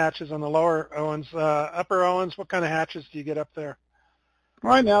mayfly hatches on the lower Owens, upper Owens? What kind of hatches do you get up there?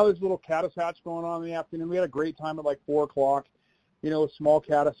 Right now, there's a little caddis hatch going on in the afternoon. We had a great time at like 4 o'clock, with small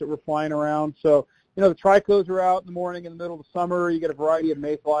caddis that were flying around. So, the tricos are out in the morning in the middle of the summer. You get a variety of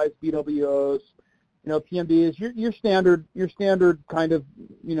mayflies, BWOs, PMDs, your standard kind of,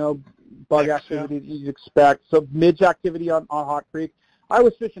 bug activity that you'd expect. So midge activity on Hot Creek. I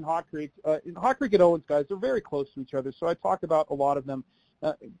was fishing Hot Creek. Hot Creek and Owens, guys, they're very close to each other. So I talk about a lot of them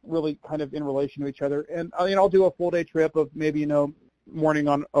really kind of in relation to each other. And, I'll do a full day trip of maybe, morning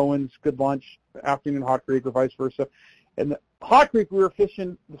on Owens, good lunch, afternoon Hot Creek, or vice versa. And the Hot Creek, we were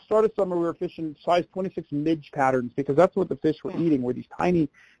fishing, the start of summer, we were fishing size 26 midge patterns because that's what the fish were eating, were these tiny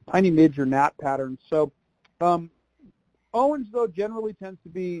midge or gnat patterns. So Owens, though, generally tends to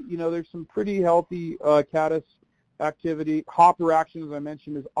be, there's some pretty healthy caddis activity. Hopper action, as I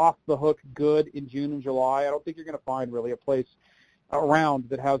mentioned, is off the hook good in June and July. I don't think you're going to find really a place around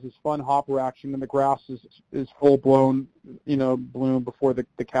that has this fun hopper action, and the grass is full-blown, bloom before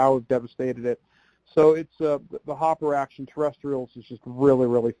the cow has devastated it. So it's the hopper action terrestrials is just really,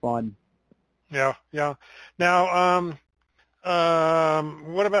 really fun. Yeah. Now,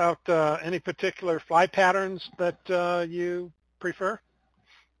 what about any particular fly patterns that you prefer?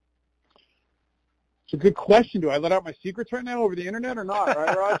 It's a good question. Do I let out my secrets right now over the internet or not?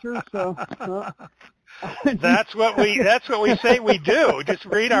 Right, Roger? So that's what we say we do. Just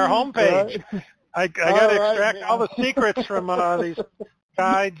read our homepage. Right. I got to extract all the secrets from these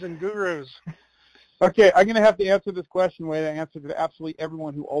guides and gurus. Okay, I'm going to have to answer this question the way I answer to absolutely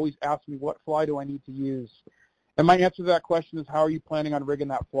everyone who always asks me, what fly do I need to use? And my answer to that question is, how are you planning on rigging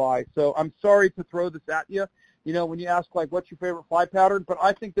that fly? So I'm sorry to throw this at you, when you ask, like, what's your favorite fly pattern? But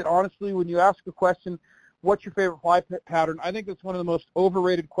I think that, honestly, when you ask a question, what's your favorite fly pattern, I think that's one of the most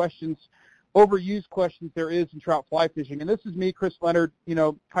overrated questions, overused questions there is in trout fly fishing. And this is me, Chris Leonard,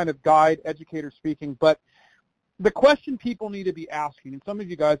 kind of guide, educator speaking. But the question people need to be asking, and some of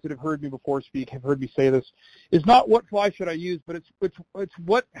you guys that have heard me before speak have heard me say this, is not what fly should I use, but it's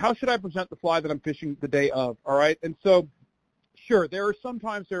how should I present the fly that I'm fishing the day of, all right? And so, sure, there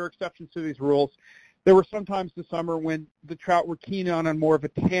are exceptions to these rules. There were some times this summer when the trout were keen on more of a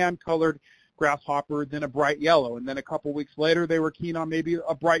tan-colored grasshopper than a bright yellow, and then a couple weeks later they were keen on maybe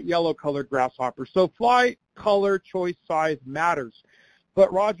a bright yellow-colored grasshopper. So fly color, choice, size matters.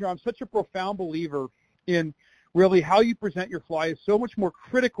 But, Roger, I'm such a profound believer in really how you present your fly is so much more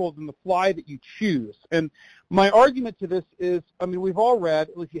critical than the fly that you choose. And my argument to this is, we've all read,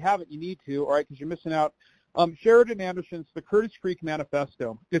 if you haven't, you need to, all right, because you're missing out, Sheridan Anderson's The Curtis Creek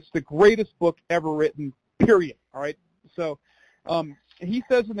Manifesto. It's the greatest book ever written, period, all right? So he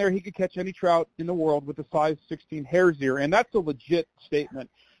says in there he could catch any trout in the world with a size 16 hare's ear, and that's a legit statement,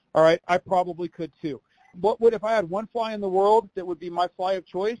 all right? I probably could too. If I had one fly in the world that would be my fly of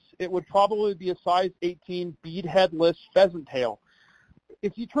choice, it would probably be a size 18 bead headless pheasant tail.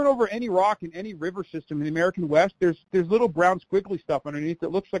 if you turn over any rock in any river system in the American West, there's little brown squiggly stuff underneath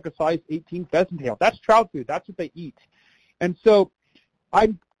that looks like a size 18 pheasant tail. That's trout food. That's what they eat. And so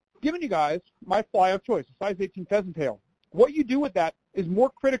I'm giving you guys my fly of choice, a size 18 pheasant tail. What you do with that is more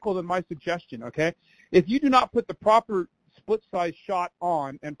critical than my suggestion, okay? If you do not put the proper split size shot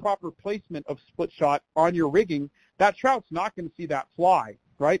on and proper placement of split shot on your rigging, that trout's not going to see that fly,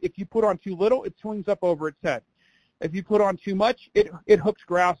 right? If you put on too little, it swings up over its head. If you put on too much, it hooks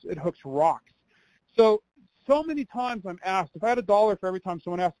grass, it hooks rocks. So many times I'm asked, if I had $1 for every time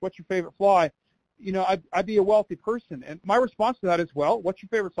someone asks, what's your favorite fly, you know, I'd be a wealthy person. And my response to that is, well, what's your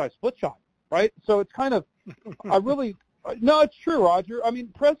favorite size split shot, right? So it's kind of, no, it's true, Roger. I mean,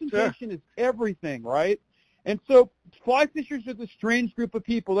 presentation is everything, right? And so fly fishers are this strange group of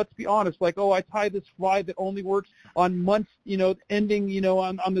people, let's be honest, like, oh, I tie this fly that only works on months, you know, ending, you know,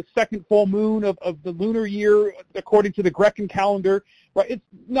 on the second full moon of the lunar year according to the Grecan calendar, right? It's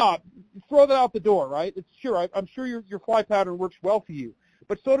not, throw that out the door, right? It's sure, I'm sure your fly pattern works well for you,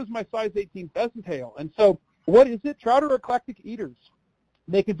 but so does my size 18 pheasant tail. And so what is it? Trout are eclectic eaters.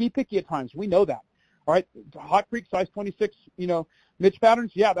 They can be picky at times. We know that. All right, Hot Creek, size 26, you know, Mitch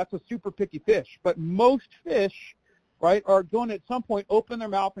patterns, yeah, that's a super picky fish. But most fish, right, are going to at some point open their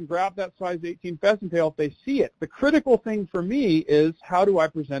mouth and grab that size 18 pheasant tail if they see it. The critical thing for me is how do I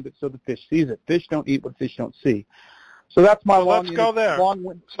present it so the fish sees it? Fish don't eat what fish don't see. So that's my Let's go there,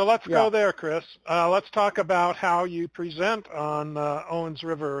 Chris. Let's talk about how you present on Owens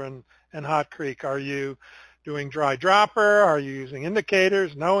River and Hot Creek. Are you doing dry dropper? Are you using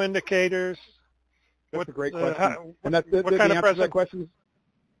indicators, no indicators? That's a great question. And what kind of that question is,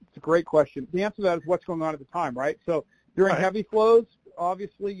 it's a great question. The answer to that is what's going on at the time, right? So during heavy flows,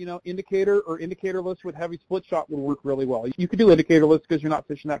 obviously, you know, indicator or indicatorless with heavy split shot will work really well. You could do indicatorless because you're not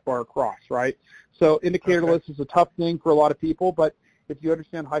fishing that far across, right? So indicatorless is a tough thing for a lot of people, but if you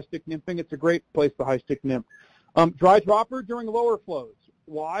understand high stick nymphing, it's a great place to high stick nymph. Dry dropper during lower flows.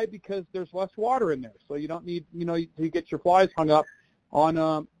 Why? Because there's less water in there, so you don't need, you know, to get your flies hung up on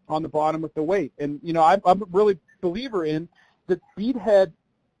the bottom with the weight. And, you know, I'm a really believer in that beadhead,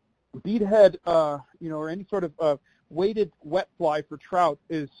 you know, or any sort of weighted wet fly for trout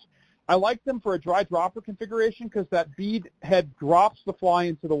is, I like them for a dry dropper configuration because that bead head drops the fly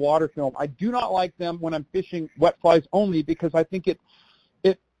into the water film. I do not like them when I'm fishing wet flies only because I think it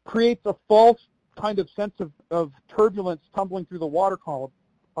creates a false kind of sense of turbulence tumbling through the water column.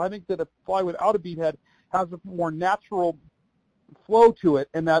 I think that a fly without a bead head has a more natural flow to it,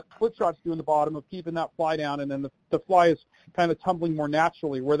 and that split shot's doing the bottom of keeping that fly down, and then the fly is kind of tumbling more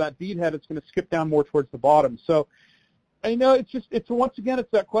naturally, where that bead head is going to skip down more towards the bottom. So, I know it's once again,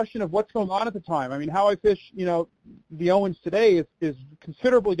 it's that question of what's going on at the time. I mean, how I fish, you know, the Owens today is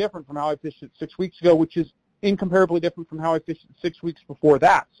considerably different from how I fished it 6 weeks ago, which is incomparably different from how I fished it 6 weeks before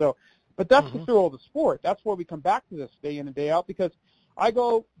that. So, but that's the thrill of the sport. That's why we come back to this day in and day out, because I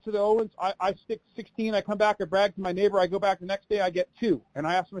go to the Owens, I stick 16, I come back, I brag to my neighbor, I go back the next day, I get 2. And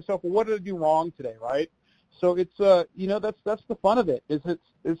I ask myself, well, what did I do wrong today, right? So it's, you know, that's the fun of it, is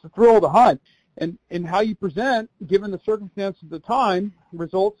it's the thrill of the hunt. And how you present, given the circumstances of the time,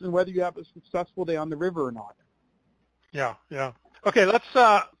 results in whether you have a successful day on the river or not. Yeah. Okay,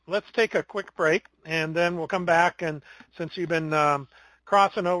 let's take a quick break, and then we'll come back. And since you've been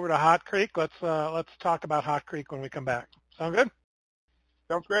crossing over to Hot Creek, let's talk about Hot Creek when we come back. Sound good?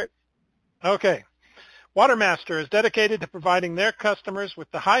 Sounds great. Okay. WaterMaster is dedicated to providing their customers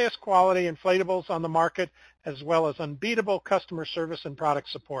with the highest quality inflatables on the market, as well as unbeatable customer service and product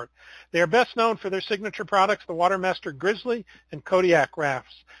support. They are best known for their signature products, the WaterMaster Grizzly and Kodiak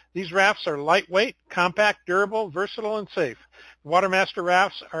rafts. These rafts are lightweight, compact, durable, versatile, and safe. WaterMaster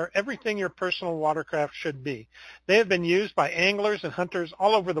rafts are everything your personal watercraft should be. They have been used by anglers and hunters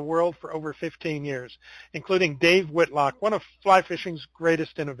all over the world for over 15 years, including Dave Whitlock, one of fly fishing's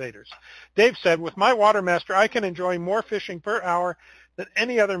greatest innovators. Dave said, with my WaterMaster, I can enjoy more fishing per hour than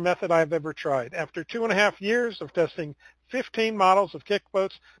any other method I've ever tried. After 2.5 years of testing 15 models of kick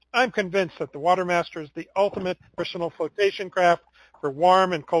boats, I'm convinced that the WaterMaster is the ultimate personal flotation craft for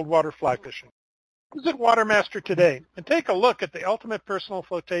warm and cold water fly fishing. Visit WaterMaster today and take a look at the ultimate personal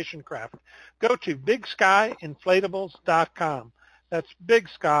flotation craft. Go to BigSkyInflatables.com. That's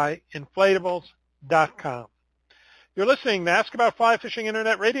BigSkyInflatables.com. You're listening to Ask About Fly Fishing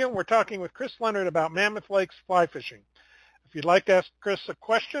Internet Radio, and we're talking with Chris Leonard about Mammoth Lakes fly fishing. If you'd like to ask Chris a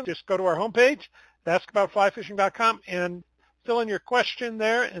question, just go to our homepage, askaboutflyfishing.com, and fill in your question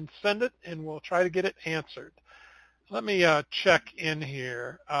there and send it, and we'll try to get it answered. Let me check in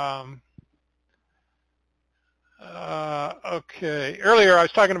here. Okay. Earlier I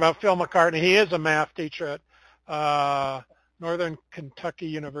was talking about Phil McCartney. He is a math teacher at Northern Kentucky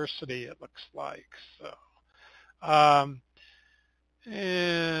University, it looks like. So,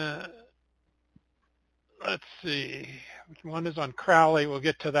 and let's see. One is on Crowley. We'll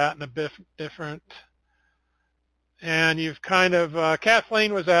get to that in a bit different. And you've kind of,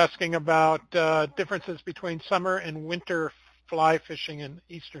 Kathleen was asking about differences between summer and winter fly fishing in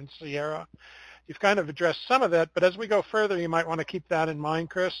Eastern Sierra. You've kind of addressed some of that, but as we go further, you might want to keep that in mind,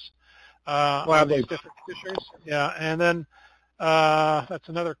 Chris, on these different fishers. Yeah, and then that's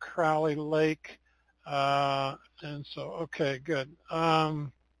another Crowley Lake. And so, okay, good.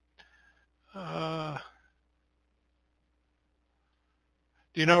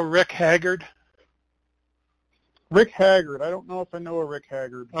 Do you know Rick Haggard? Rick Haggard. I don't know if I know a Rick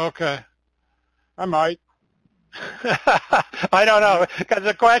Haggard. Okay. I might. I don't know, because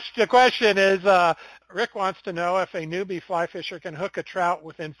the question is, Rick wants to know if a newbie fly fisher can hook a trout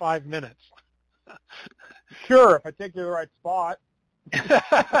within 5 minutes. Sure, if I take you to the right spot. Can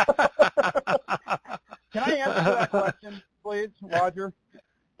I answer that question, please, Roger?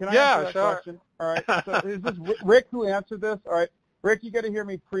 Can I answer that question? All right. So is this Rick who answered this? All right. Rick, you got to hear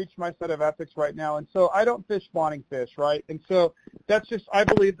me preach my set of ethics right now. And so I don't fish spawning fish, right? And so that's just, I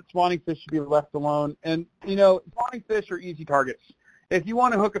believe that spawning fish should be left alone. And, spawning fish are easy targets. If you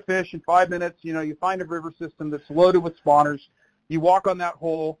want to hook a fish in 5 minutes, you find a river system that's loaded with spawners. You walk on that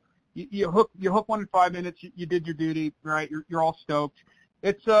hole. You hook one in 5 minutes. You did your duty, right? You're all stoked.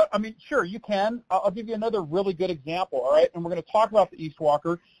 It's, sure, you can. I'll give you another really good example, all right? And we're going to talk about the East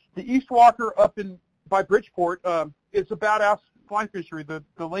Walker. The East Walker up by Bridgeport is a badass fly fishery. The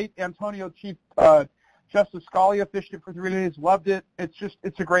late Antonio Chief Justice Scalia fished it for 3 days, loved it.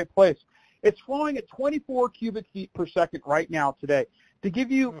 It's a great place. It's flowing at 24 cubic feet per second right now today. To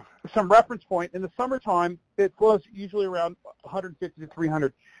give you some reference point, in the summertime, it flows usually around 150 to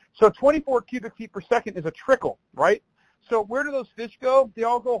 300. So 24 cubic feet per second is a trickle, right? So where do those fish go? They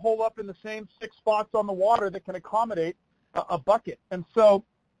all go hole up in the same 6 spots on the water that can accommodate a bucket. And so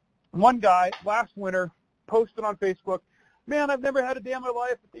one guy last winter posted on Facebook, "Man, I've never had a day in my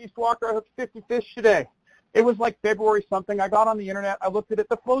life at the East Walker. I hooked 50 fish today." It was like February something. I got on the internet. I looked at it.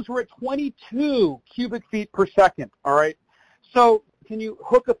 The flows were at 22 cubic feet per second, all right? So can you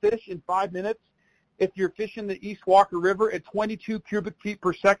hook a fish in 5 minutes if you're fishing the East Walker River at 22 cubic feet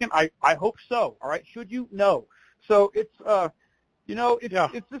per second? I hope so, all right? Should you? No. So it's,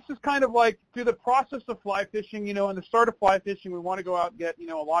 this is kind of like through the process of fly fishing, in the start of fly fishing, we want to go out and get,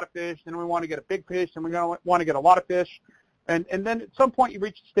 a lot of fish, then we want to get a big fish, and we want to get a lot of fish. And then at some point you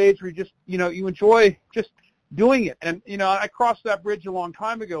reach a stage where you just, you enjoy just doing it. And, I crossed that bridge a long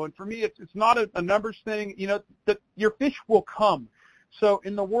time ago. And for me, it's not a numbers thing, that your fish will come. So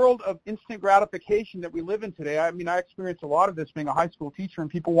in the world of instant gratification that we live in today, I experience a lot of this being a high school teacher and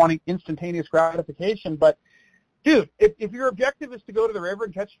people wanting instantaneous gratification. But, dude, if your objective is to go to the river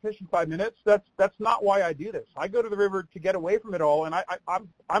and catch a fish in 5 minutes, that's not why I do this. I go to the river to get away from it all. And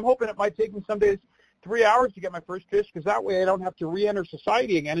I'm hoping it might take me some days 3 hours to get my first fish, because that way I don't have to re-enter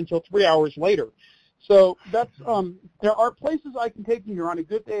society again until 3 hours later. So that's there are places I can take you on a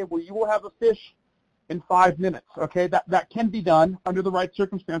good day where you will have a fish in 5 minutes. Okay, that can be done under the right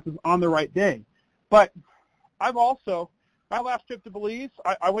circumstances on the right day. But my last trip to Belize,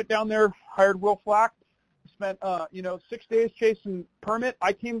 I went down there, hired Will Flack, spent 6 days chasing permit.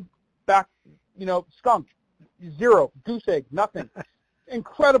 I came back, skunked, zero, goose egg, nothing.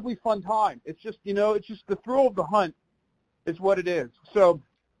 Incredibly fun time. It's just, the thrill of the hunt is what it is. So,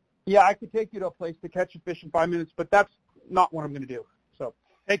 yeah, I could take you to a place to catch a fish in 5 minutes, but that's not what I'm going to do. So,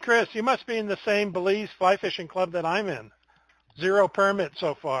 hey, Chris, you must be in the same Belize fly fishing club that I'm in. Zero permit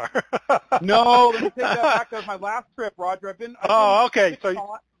so far. No, let me take that back. That was my last trip, Roger. I've been okay.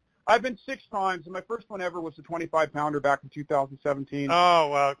 I've been 6 times, and my first one ever was the 25-pounder back in 2017. Oh,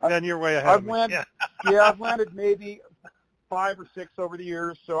 well, then you're way ahead of me. I've landed maybe 5 or 6 over the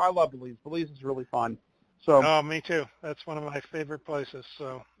years, so I love Belize. Belize is really fun. So. Oh, me too. That's one of my favorite places.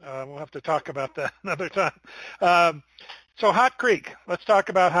 So we'll have to talk about that another time. So Hot Creek. Let's talk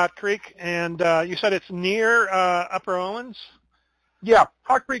about Hot Creek. And you said it's near Upper Owens? Yeah,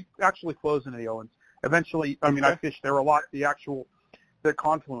 Hot Creek actually flows into the Owens. Eventually, I fished there a lot. The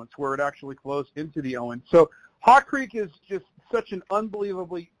confluence where it actually flows into the Owens. So Hot Creek is just such an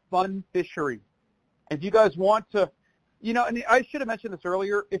unbelievably fun fishery. If you guys want to, and I should have mentioned this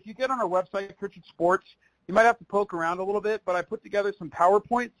earlier, if you get on our website, Pritchard Sports, you might have to poke around a little bit, but I put together some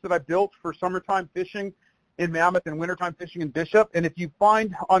PowerPoints that I built for summertime fishing in Mammoth and wintertime fishing in Bishop. And if you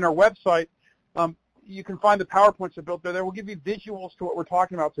find on our website, you can find the PowerPoints I built there. They will give you visuals to what we're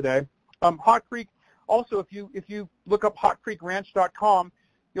talking about today. Hot Creek, also, if you look up hotcreekranch.com,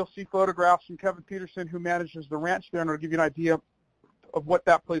 you'll see photographs from Kevin Peterson, who manages the ranch there, and it'll give you an idea of what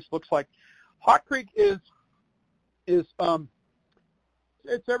that place looks like. Hot Creek is it's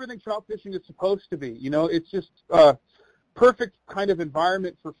everything trout fishing is supposed to be. It's just perfect kind of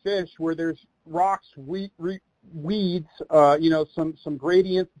environment for fish where there's rocks, weeds, some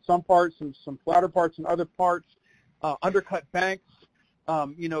gradients in some parts, some flatter parts in other parts, undercut banks,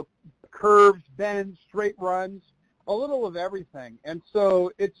 curves, bends, straight runs, a little of everything. And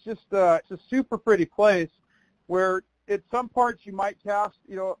so it's just it's a super pretty place where at some parts you might cast,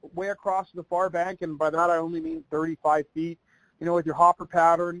 way across the far bank, and by that I only mean 35 feet, with your hopper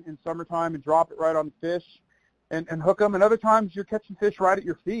pattern in summertime and drop it right on the fish and hook them. And other times you're catching fish right at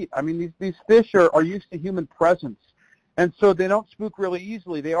your feet. I mean, these fish are used to human presence, and so they don't spook really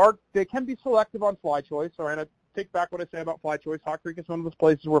easily. They can be selective on fly choice. All right, I take back what I say about fly choice. Hot Creek is one of those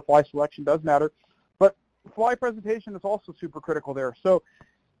places where fly selection does matter, but fly presentation is also super critical there. So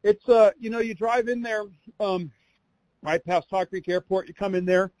it's you drive in there right past Hot Creek Airport. You come in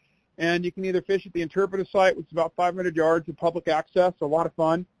there, and you can either fish at the interpretive site, which is about 500 yards of public access, a lot of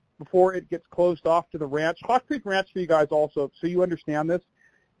fun, before it gets closed off to the ranch. Hot Creek Ranch, for you guys also, so you understand this,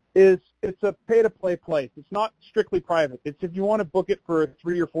 it's a pay-to-play place. It's not strictly private. It's if you want to book it for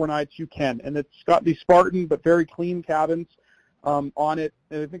 3 or 4 nights, you can. And it's got these Spartan but very clean cabins on it.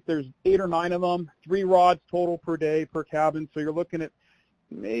 And I think there's 8 or 9 of them, 3 rods total per day per cabin. So you're looking at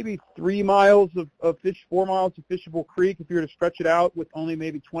maybe 3 miles of fish, 4 miles of fishable creek if you were to stretch it out with only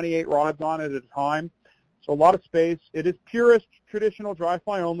maybe 28 rods on it at a time. So a lot of space. It is purist, traditional, dry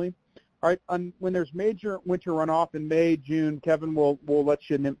fly only. All right, when there's major winter runoff in May, June, Kevin will let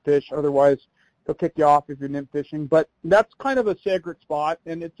you nymph fish. Otherwise, he'll kick you off if you're nymph fishing. But that's kind of a sacred spot,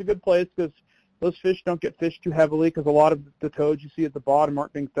 and it's a good place because those fish don't get fished too heavily because a lot of the toads you see at the bottom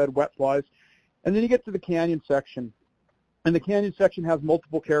aren't being fed wet flies. And then you get to the canyon section. And the canyon section has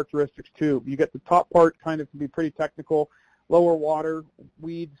multiple characteristics, too. You get the top part kind of can be pretty technical, lower water,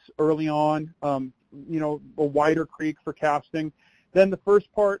 weeds early on, a wider creek for casting. Then the first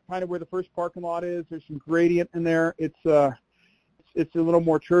part, kind of where the first parking lot is, there's some gradient in there. It's a little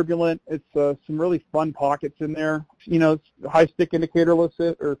more turbulent. It's some really fun pockets in there. High stick indicator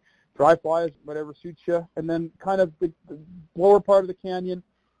licit or dry flies, whatever suits you. And then kind of the lower part of the canyon.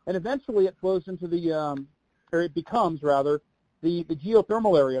 And eventually it flows into or it becomes, rather, the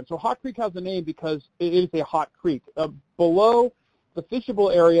geothermal area. And so Hot Creek has a name because it is a hot creek. Below the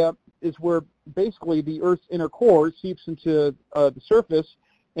fishable area is where basically the Earth's inner core seeps into the surface,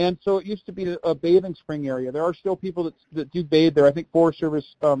 and so it used to be a bathing spring area. There are still people that do bathe there. I think Forest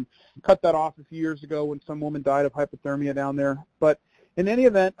Service cut that off a few years ago when some woman died of hypothermia down there. But in any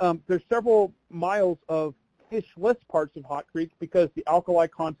event, there's several miles of fishless parts of Hot Creek because the alkali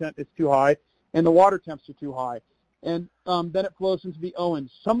content is too high and the water temps are too high. And then it flows into the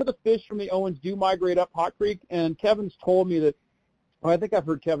Owens. Some of the fish from the Owens do migrate up Hot Creek, and Kevin's told me that, I think I've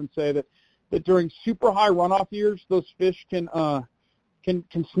heard Kevin say that during super high runoff years, those fish can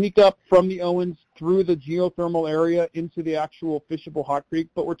sneak up from the Owens through the geothermal area into the actual fishable Hot Creek.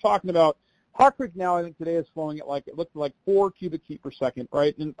 But we're talking about Hot Creek now, I think today is flowing at it looked like 4 cubic feet per second,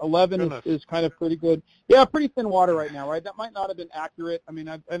 right? And 11 is kind of pretty good. Yeah, pretty thin water right now, right? That might not have been accurate. I mean,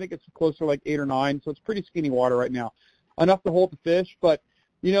 I think it's closer to like 8 or 9, so it's pretty skinny water right now. Enough to hold the fish, but,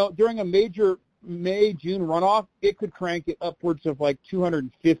 during a major May, June runoff, it could crank it upwards of like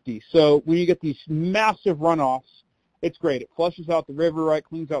 250. So when you get these massive runoffs, it's great. It flushes out the river, right,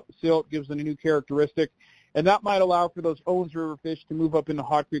 cleans out the silt, gives it a new characteristic. And that might allow for those Owens River fish to move up into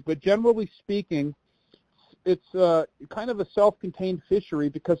Hot Creek. But generally speaking, it's kind of a self-contained fishery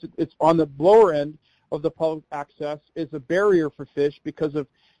because it's on the lower end of the public access is a barrier for fish because of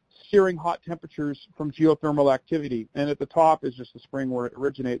searing hot temperatures from geothermal activity. And at the top is just a spring where it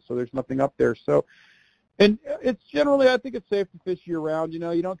originates, so there's nothing up there. So, and it's generally, I think it's safe to fish year-round. You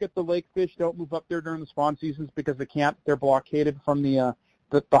don't get the lake fish, don't move up there during the spawn seasons because they can't. They're blockaded from the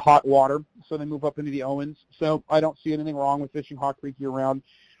hot water, so they move up into the Owens. So I don't see anything wrong with fishing Hot Creek year-round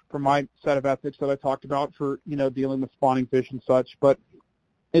from my set of ethics that I talked about for, dealing with spawning fish and such. But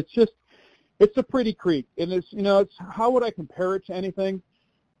it's a pretty creek. And it's how would I compare it to anything?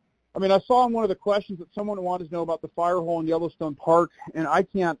 I mean, I saw in one of the questions that someone wanted to know about the fire hole in Yellowstone Park, and I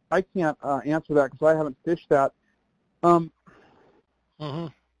can't answer that because I haven't fished that.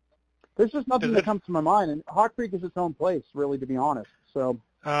 There's just nothing that comes to my mind, and Hot Creek is its own place, really, to be honest. So.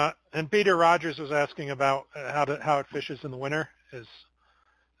 And Peter Rogers was asking about how it fishes in the winter. Is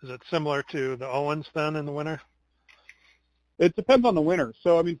it similar to the Owens then in the winter? It depends on the winter.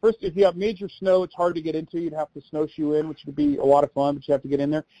 So, I mean, first, if you have major snow, it's hard to get into. You'd have to snowshoe in, which would be a lot of fun, but you have to get in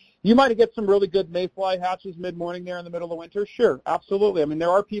there. You might get some really good mayfly hatches mid-morning there in the middle of winter. Sure, absolutely. I mean,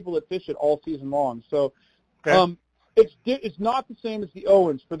 there are people that fish it all season long. So Okay. it's not the same as the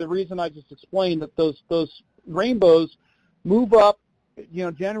Owens for the reason I just explained, that those rainbows move up,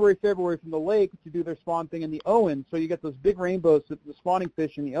 January, February from the lake to do their spawn thing in the Owens. So you get those big rainbows, the spawning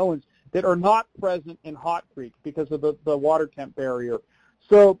fish in the Owens, that are not present in Hot Creek because of the water temp barrier.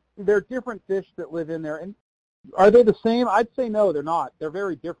 So they're different fish that live in there. And are they the same? I'd say no, they're not. They're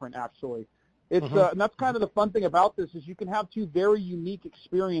very different, actually. It's and that's kind of the fun thing about this, is you can have two very unique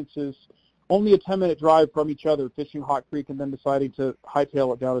experiences, only a 10-minute drive from each other, fishing Hot Creek and then deciding to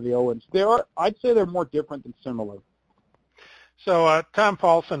hightail it down to the Owens. I'd say they're more different than similar. So Tom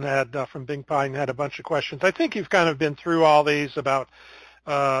Paulson from Big Pine had a bunch of questions. I think you've kind of been through all these about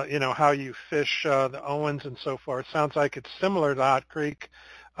how you fish the Owens and so forth. Sounds like it's similar to Hot Creek.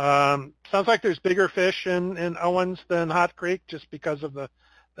 Sounds like there's bigger fish in Owens than Hot Creek just because of the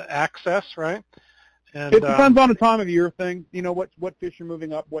access, right? And, it depends on the time of year thing. What fish are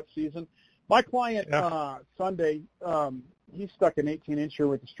moving up, what season. My client Sunday, he stuck an 18-incher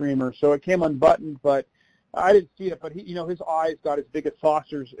with the streamer, so it came unbuttoned, but I didn't see it. But he, his eyes got as big as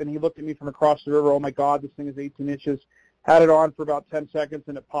saucers, and he looked at me from across the river. Oh my God, this thing is 18 inches. Had it on for about 10 seconds,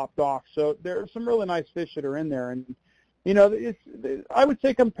 and it popped off. So there are some really nice fish that are in there, and I would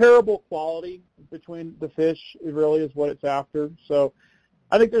say comparable quality between the fish. It really is what it's after. So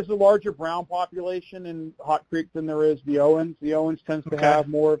I think there's a larger brown population in Hot Creek than there is the Owens. The Owens tends to have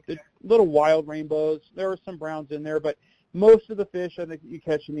more of the little wild rainbows. There are some browns in there, but most of the fish I think you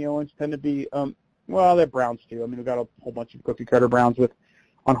catch in the Owens tend to be, they're browns too. I mean, we've got a whole bunch of cookie cutter browns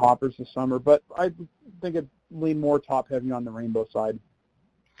on hoppers this summer, but I think it lean more top heavy on the rainbow side.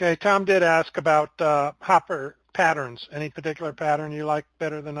 Okay, Tom did ask about hopper patterns. Any particular pattern you like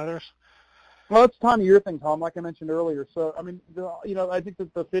better than others? Well, it's a time of year thing, Tom, like I mentioned earlier. So, I mean, I think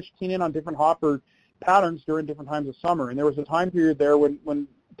that the fish keen in on different hopper patterns during different times of summer. And there was a time period there when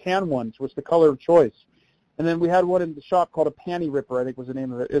tan ones was the color of choice. And then we had one in the shop called a panty ripper, I think was the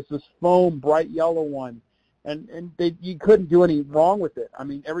name of it. It's this foam, bright yellow one. And you couldn't do any wrong with it. I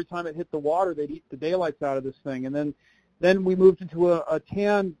mean, every time it hit the water, they'd eat the daylights out of this thing. And then we moved into a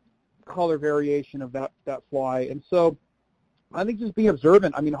tan color variation of that fly. And so I think just being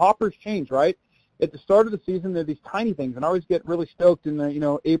observant. I mean, hoppers change, right? At the start of the season, they're these tiny things, and I always get really stoked in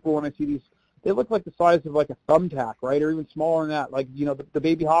April when I see these. They look like the size of like a thumbtack, right, or even smaller than that, like the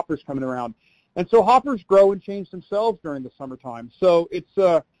baby hoppers coming around. And so hoppers grow and change themselves during the summertime. So it's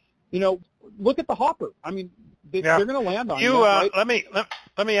look at the hopper. I mean, they're going to land on you. Right?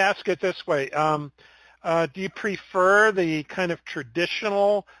 Let me ask it this way: do you prefer the kind of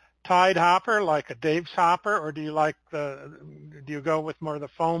traditional tied hopper, like a Dave's hopper, or do you go with more of the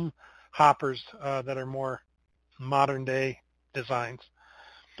foam hoppers that are more modern day designs?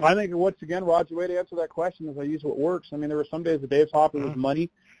 I think once again, Roger, the way to answer that question is I use what works. I mean, there were some days the Dave's hopper was money.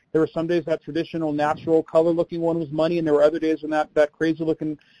 There were some days that traditional, natural, color-looking one was money, and there were other days when that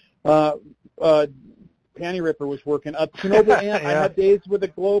crazy-looking panty ripper was working. A Chernobyl ant, I had days with a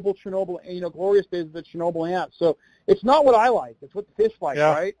global Chernobyl, glorious days with a Chernobyl ant. So it's not what I like. It's what the fish like,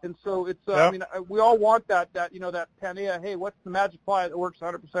 right? And so it's, I mean, we all want that panea, hey, what's the magic fly that works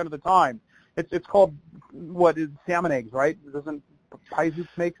 100% of the time? It's called, salmon eggs, right? It doesn't, Paizuts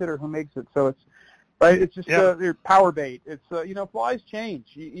makes it or who makes it? So it's, right? It's just power bait. It's, flies change.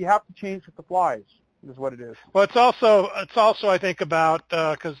 You have to change with the flies. Is what it is. Well, it's also I think about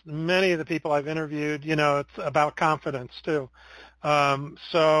because many of the people I've interviewed, it's about confidence too.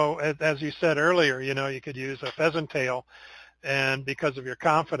 So as you said earlier, you could use a pheasant tail, and because of your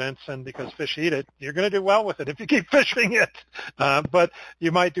confidence and because fish eat it, you're going to do well with it if you keep fishing it. But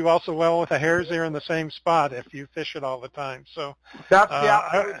you might do also well with a hare's ear in the same spot if you fish it all the time. So that's the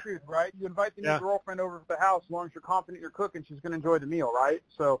absolute truth, right? You invite the new girlfriend over to the house as long as you're confident you're cooking, she's going to enjoy the meal, right?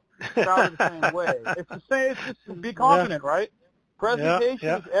 So it's out the same way. It's the same. It's just be confident, right? Presentation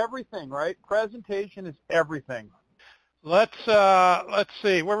is everything, right? Presentation is everything. Let's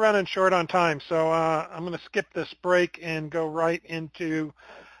see. We're running short on time, so I'm going to skip this break and go right into.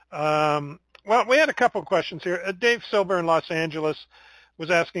 We had a couple of questions here. Dave Silber in Los Angeles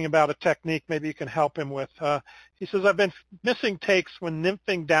was asking about a technique maybe you can help him with. He says, I've been missing takes when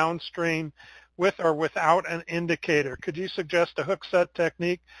nymphing downstream with or without an indicator. Could you suggest a hook set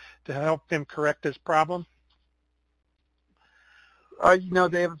technique to help him correct his problem? Dave,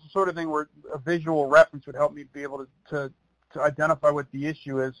 it's the sort of thing where a visual reference would help me be able to identify what the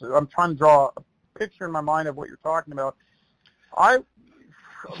issue is. I'm trying to draw a picture in my mind of what you're talking about.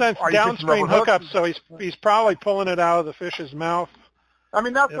 Since downstream hookup, so he's probably pulling it out of the fish's mouth. I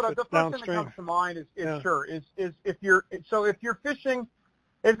mean, that's what the first thing that comes to mind is if you're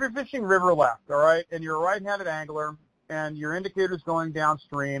fishing river left, all right, and you're a right-handed angler and your indicator's going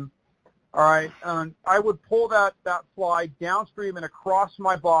downstream, all right, I would pull that fly downstream and across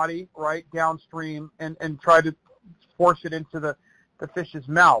my body, right, downstream, and try to force it into the fish's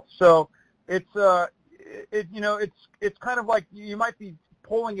mouth. So it's kind of like you might be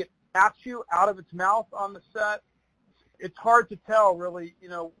pulling it at you out of its mouth on the set. It's hard to tell really,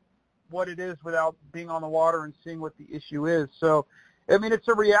 what it is without being on the water and seeing what the issue is. So, I mean, it's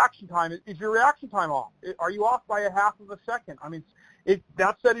a reaction time. Is your reaction time off? Are you off by a half of a second? I mean,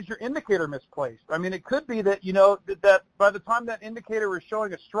 that said, is your indicator misplaced? I mean, it could be that, that by the time that indicator is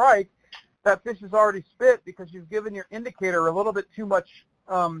showing a strike, that fish is already spit because you've given your indicator a little bit too much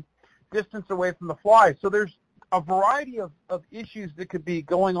distance away from the fly. So there's a variety of issues that could be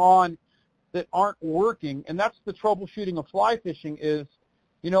going on that aren't working, and that's the troubleshooting of fly fishing is,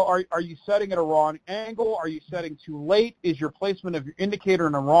 are you setting at a wrong angle? Are you setting too late? Is your placement of your indicator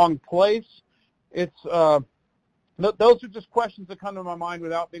in the wrong place? It's those are just questions that come to my mind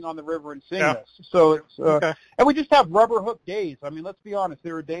without being on the river and seeing this. So it's okay. And we just have rubber hook days. I mean, let's be honest.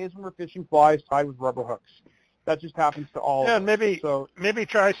 There are days when we're fishing flies tied with rubber hooks. That just happens to all of us. And maybe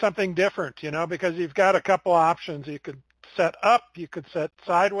try something different, because you've got a couple options. You could set up, you could set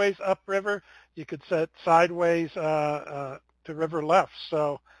sideways upriver, you could set sideways to river left.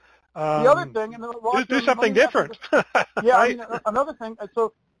 So the other thing, do something different. Yeah, right? I mean, another thing.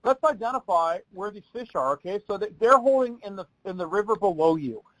 So let's identify where these fish are. Okay, so they're holding in the river below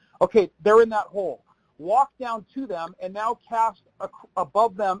you. Okay, they're in that hole. Walk down to them and now cast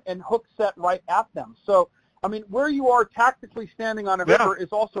above them and hook set right at them. So I mean, where you are tactically standing on a river is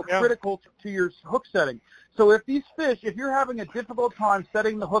also critical to your hook setting. So if these fish, if you're having a difficult time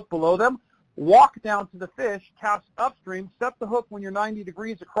setting the hook below them, walk down to the fish, cast upstream, set the hook when you're 90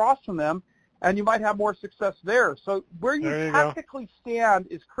 degrees across from them, and you might have more success there. So where you tactically stand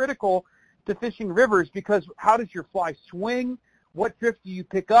is critical to fishing rivers because how does your fly swing? What drift do you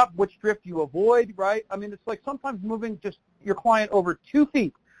pick up? Which drift do you avoid, right? I mean, it's like sometimes moving just your client over 2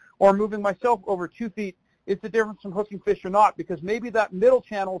 feet or moving myself over 2 feet is the difference from hooking fish or not, because maybe that middle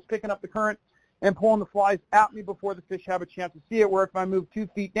channel is picking up the current and pulling the flies at me before the fish have a chance to see it, where if I move 2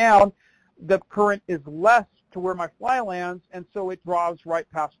 feet down, the current is less to where my fly lands, and so it draws right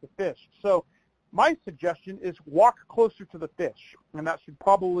past the fish. So my suggestion is walk closer to the fish, and that should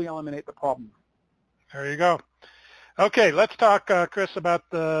probably eliminate the problem. There you go. Okay, let's talk, Chris, about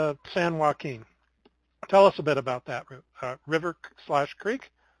the San Joaquin. Tell us a bit about that river/creek.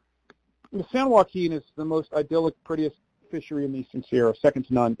 The San Joaquin is the most idyllic, prettiest fishery in the Eastern Sierra, second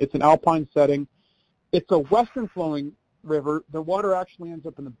to none. It's an alpine setting. It's a western flowing river. The water actually ends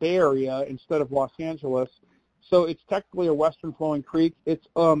up in the Bay Area instead of Los Angeles, so it's technically a western flowing creek. It's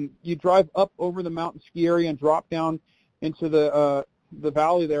you drive up over the mountain ski area and drop down into the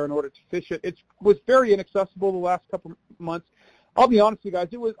valley there in order to fish it. It was very inaccessible the last couple of months. I'll be honest with you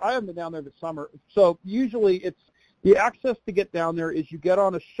guys, I haven't been down there this summer, so usually it's the access to get down there is you get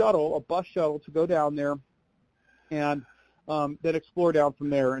on a shuttle, a bus shuttle, to go down there and then explore down from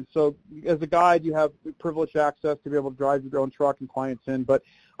there. And so as a guide, you have privileged access to be able to drive your own truck and clients in. But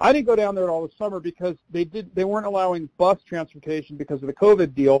I didn't go down there at all this summer because they weren't allowing bus transportation because of the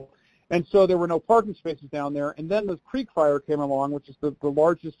COVID deal. And so there were no parking spaces down there. And then the Creek Fire came along, which is the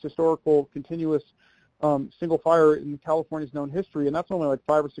largest historical continuous single fire in California's known history. And that's only like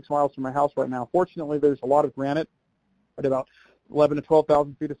 5 or 6 miles from my house right now. Fortunately, there's a lot of granite at about 11 to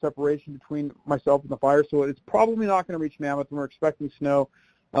 12,000 feet of separation between myself and the fire, so it's probably not going to reach Mammoth, and we're expecting snow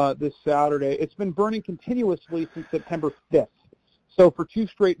this Saturday. It's been burning continuously since September 5th, so for 2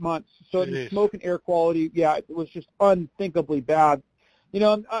 straight months. So the smoke and air quality, it was just unthinkably bad.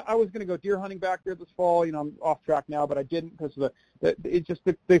 I was going to go deer hunting back there this fall. I'm off track now, but I didn't because of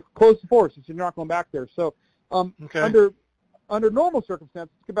they closed the forest, so you're not going back there. So under normal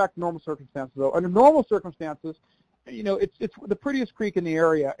circumstances, let's get back to normal circumstances though. Under normal circumstances, it's the prettiest creek in the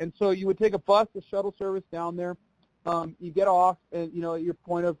area, and so you would take a bus, a shuttle service down there. You get off, and at your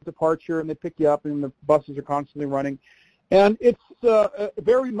point of departure, and they pick you up, and the buses are constantly running. And it's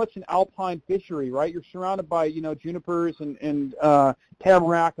very much an alpine fishery, right? You're surrounded by junipers and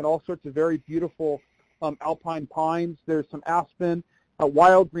tamarack and all sorts of very beautiful alpine pines. There's some aspen,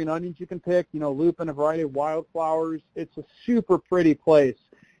 wild green onions you can pick, lupin, a variety of wildflowers. It's a super pretty place.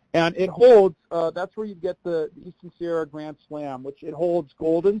 And it holds, that's where you get the Eastern Sierra Grand Slam, which it holds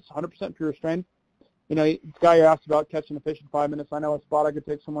Goldens, 100% pure strain. This guy asked about catching a fish in 5 minutes. I know a spot I could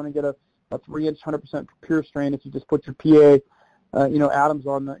take someone and get a 3-inch, 100% pure strain if you just put your Adams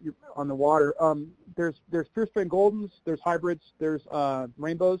on the water. There's pure strain Goldens, there's hybrids, there's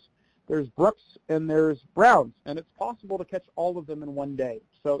rainbows, there's brooks, and there's browns, and it's possible to catch all of them in one day.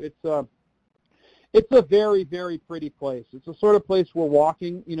 So it's a very, very pretty place. It's a sort of place where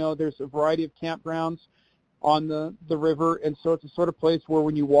walking, there's a variety of campgrounds on the river, and so it's a sort of place where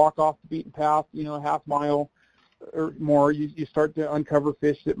when you walk off the beaten path, a half mile or more, you start to uncover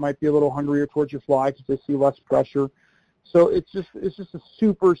fish that might be a little hungrier towards your fly because they see less pressure. So it's just a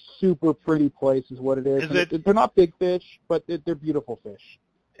super, super pretty place is what it is. They're not big fish, but they're beautiful fish.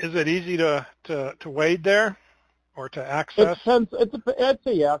 Is it easy to wade there or to access? It depends. I'd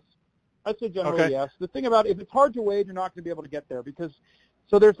say yes. I'd say generally yes. The thing about it, if it's hard to wade, you're not going to be able to get there because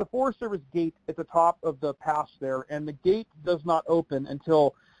so there's a Forest Service gate at the top of the pass there, and the gate does not open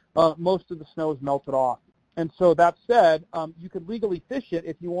until most of the snow is melted off. And so that said, you could legally fish it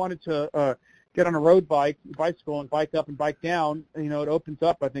if you wanted to get on a road bicycle and bike up and bike down. It opens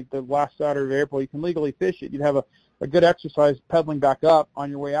up, I think, the last Saturday of April. You can legally fish it. You'd have a good exercise pedaling back up on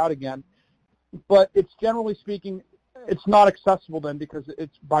your way out again. But it's generally speaking, it's not accessible then because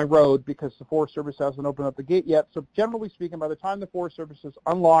it's by road because the Forest Service hasn't opened up the gate yet. So generally speaking, by the time the Forest Service has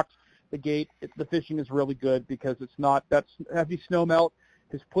unlocked the gate, the fishing is really good because it's not that heavy snow melt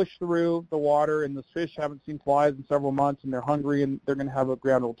has pushed through the water, and the fish haven't seen flies in several months, and they're hungry, and they're going to have a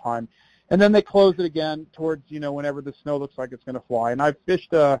grand old time. And then they close it again towards, whenever the snow looks like it's going to fly. And I've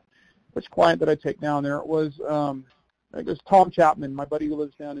fished, which client did I take down there? It was, I think it was Tom Chapman, my buddy who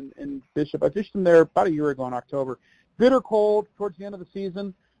lives down in Bishop. I fished him there about a year ago in October. Bitter cold towards the end of the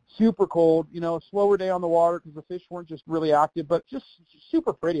season, super cold, a slower day on the water because the fish weren't just really active, but just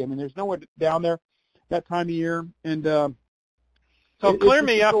super pretty. I mean, there's no one down there that time of year. And so clear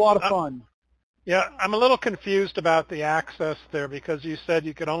me up. It's a lot of fun. Yeah, I'm a little confused about the access there because you said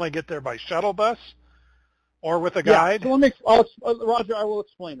you could only get there by shuttle bus or with a guide. Yeah, so Roger, I will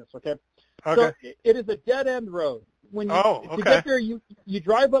explain this, okay? Okay. So it is a dead-end road. To get there, you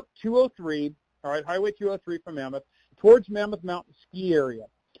drive up 203, all right, Highway 203 from Mammoth, towards Mammoth Mountain ski area.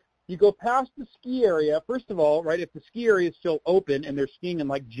 You go past the ski area. First of all, right, if the ski area is still open and they're skiing in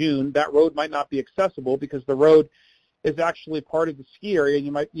like June, that road might not be accessible because the road is actually part of the ski area, and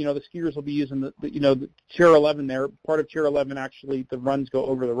you might, the skiers will be using the Tier 11 there. Part of Tier 11, actually, the runs go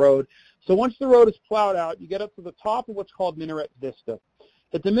over the road. So once the road is plowed out, you get up to the top of what's called Minaret Vista.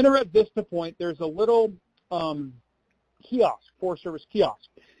 At the Minaret Vista point, there's a little kiosk, Forest Service kiosk.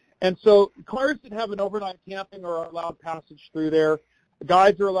 And so cars that have an overnight camping are allowed passage through there.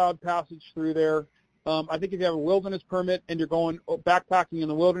 Guides are allowed passage through there. I think if you have a wilderness permit and you're going backpacking in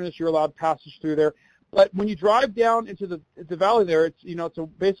the wilderness, you're allowed passage through there. But when you drive down into the valley there, it's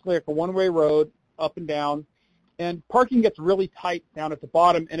basically like a one-way road up and down, and parking gets really tight down at the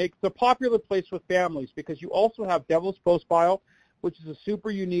bottom. And it's a popular place with families because you also have Devil's Postpile, which is a super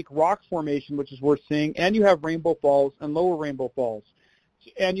unique rock formation, which is worth seeing, and you have Rainbow Falls and Lower Rainbow Falls,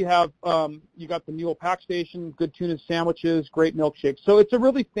 and you have you got the Mule Pack Station, good tuna sandwiches, great milkshakes. So it's a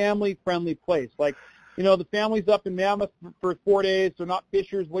really family-friendly place. Like, the family's up in Mammoth for 4 days. They're not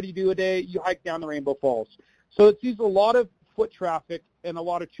fishers. What do you do a day? You hike down the Rainbow Falls. So it sees a lot of foot traffic and a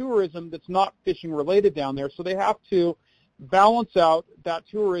lot of tourism that's not fishing related down there. So they have to balance out that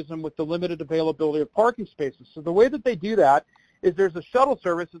tourism with the limited availability of parking spaces. So the way that they do that is there's a shuttle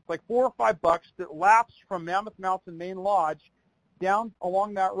service. It's like $4 or $5 that laps from Mammoth Mountain Main Lodge down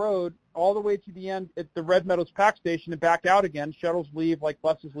along that road all the way to the end at the Red Meadows Pack Station and back out again. Shuttles leave like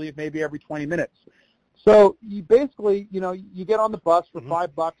buses leave maybe every 20 minutes. So you basically, you get on the bus for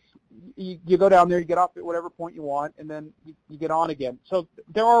 $5. You go down there, you get off at whatever point you want, and then you get on again. So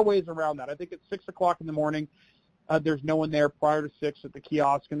there are ways around that. I think at 6 o'clock in the morning, there's no one there prior to 6 at the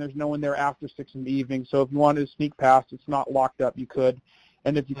kiosk, and there's no one there after 6 in the evening. So if you wanted to sneak past, it's not locked up, you could.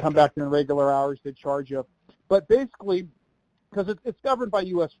 And if you come back in regular hours, they'd charge you. But basically, because it's governed by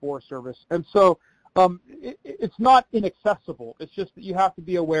U.S. Forest Service, and so it's not inaccessible. It's just that you have to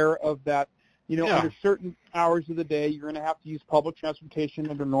be aware of that. Under certain hours of the day, you're going to have to use public transportation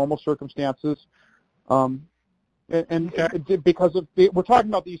under normal circumstances. Because we're talking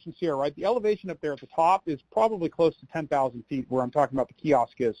about the Eastern Sierra, right? The elevation up there at the top is probably close to 10,000 feet where I'm talking about the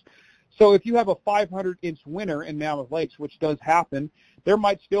kiosk is. So if you have a 500-inch winter in Mammoth Lakes, which does happen, there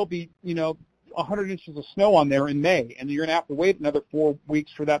might still be, 100 inches of snow on there in May, and you're going to have to wait another 4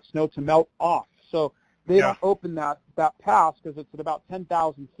 weeks for that snow to melt off. So they don't open that pass because it's at about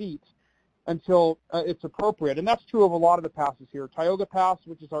 10,000 feet until it's appropriate. And that's true of a lot of the passes here. Tioga Pass,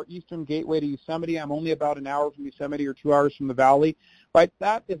 which is our eastern gateway to Yosemite, I'm only about an hour from Yosemite or 2 hours from the valley, right?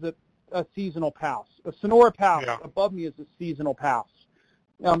 That is a seasonal pass. A Sonora Pass above me is a seasonal pass.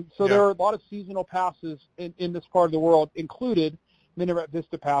 So there are a lot of seasonal passes in this part of the world included Minaret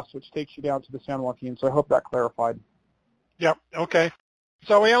Vista Pass, which takes you down to the San Joaquin. So I hope that clarified. Yep. Okay.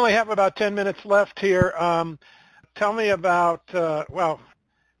 So we only have about 10 minutes left here. Tell me about,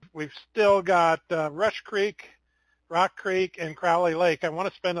 we've still got Rush Creek, Rock Creek, and Crowley Lake. I want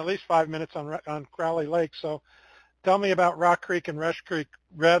to spend at least 5 minutes on Crowley Lake. So tell me about Rock Creek and Rush Creek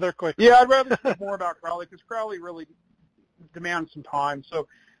rather quickly. Yeah, I'd rather speak more about Crowley because Crowley really demands some time. So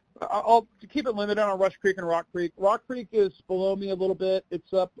I'll keep it limited on Rush Creek and Rock Creek. Rock Creek is below me a little bit.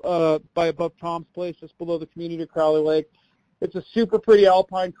 It's up by above Tom's place, just below the community of Crowley Lake. It's a super pretty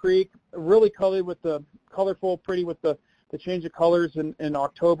alpine creek, really colorful, pretty with the change of colors in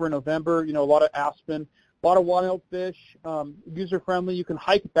October and November. You know, a lot of aspen, a lot of wild fish, user-friendly. You can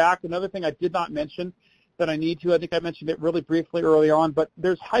hike back. Another thing I did not mention that I need to, I think I mentioned it really briefly early on, but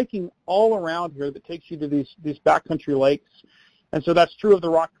there's hiking all around here that takes you to these backcountry lakes. And so that's true of the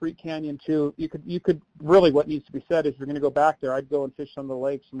Rock Creek Canyon too. You could really, what needs to be said is, if you're going to go back there, I'd go and fish some of the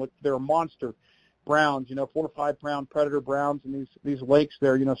lakes and look. There are monster browns, 4 to 5 pound predator browns in these lakes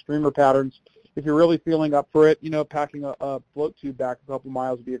there, streamer patterns. If you're really feeling up for it, packing a float tube back a couple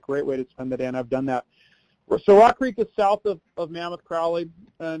miles would be a great way to spend the day, and I've done that. So Rock Creek is south of Mammoth Crowley,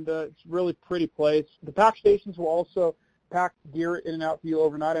 and it's a really pretty place. The pack stations will also pack gear in and out for you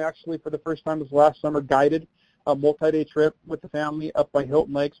overnight. I actually, for the first time this last summer, guided a multi-day trip with the family up by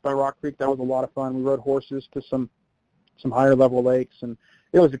Hilton Lakes by Rock Creek. That was a lot of fun. We rode horses to some higher level lakes, and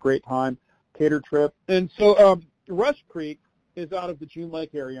it was a great time. Catered trip. And so Rush Creek is out of the June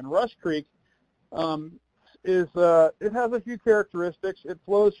Lake area, and Rush Creek it has a few characteristics. It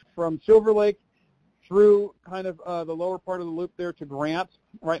flows from Silver Lake through kind of the lower part of the loop there to Grant.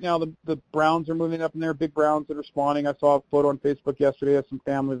 Right now the browns are moving up in there, big browns that are spawning. I saw a photo on Facebook yesterday of some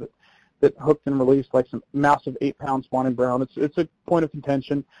family that hooked and released like some massive 8-pound spawning brown. It's a point of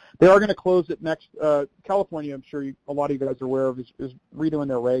contention. They are going to close it next. California, I'm sure a lot of you guys are aware of, is redoing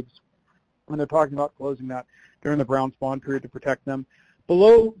their regs, and they're talking about closing that during the brown spawn period to protect them.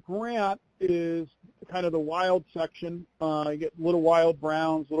 Below Grant is kind of the wild section. You get little wild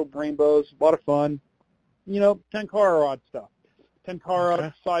browns, little rainbows, a lot of fun. Tenkara rod stuff.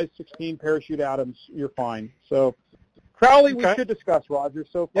 Tenkara, size 16 parachute Adams, you're fine. So Crowley we should discuss, Roger.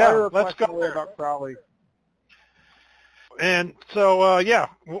 So fire a question away about Crowley. And so,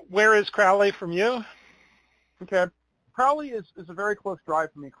 where is Crowley from you? Okay. Crowley is a very close drive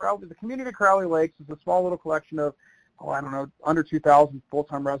for me. The community of Crowley Lakes is a small little collection of, under 2,000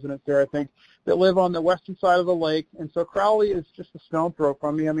 full-time residents there, I think, that live on the western side of the lake. And so Crowley is just a stone throw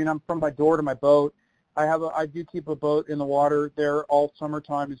from me. I mean, I'm from my door to my boat. I do keep a boat in the water there all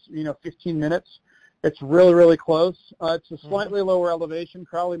summertime. It's, 15 minutes. It's really, really close. It's a slightly lower elevation.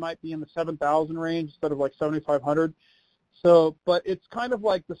 Crowley might be in the 7,000 range instead of like 7,500. So, but it's kind of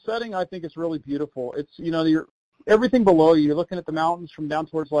like the setting, I think, is really beautiful. It's, you're everything below you. You're looking at the mountains from down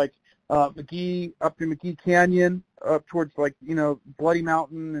towards like McGee, up to McGee Canyon, up towards like, Bloody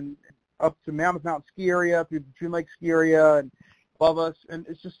Mountain, and up to Mammoth Mountain ski area, through the June Lake ski area, and above us. And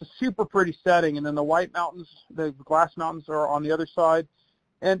it's just a super pretty setting. And then the White Mountains, the Glass Mountains are on the other side.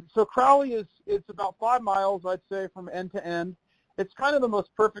 And so Crowley it's about 5 miles, I'd say, from end to end. It's kind of the most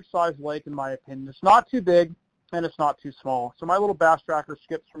perfect sized lake, in my opinion. It's not too big, and it's not too small. So my little bass tracker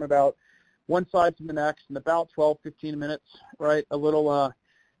skips from about one side to the next in about 12, 15 minutes, right? A little,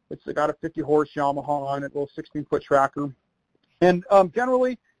 it's got a 50-horse Yamaha on it, a little 16-foot tracker. And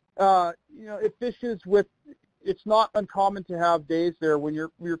generally, it fishes with, it's not uncommon to have days there when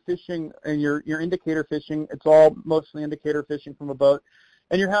you're fishing and you're indicator fishing. It's all mostly indicator fishing from a boat.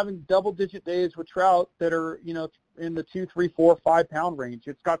 And you're having double-digit days with trout that are, in the 2, 3, 4, 5 pound range.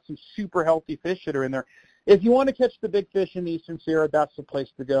 It's got some super healthy fish that are in there. If you want to catch the big fish in the Eastern Sierra, that's the place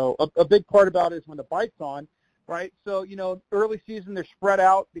to go. A big part about it is when the bite's on, right? So, early season, they're spread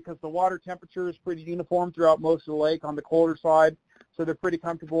out because the water temperature is pretty uniform throughout most of the lake on the colder side. So they're pretty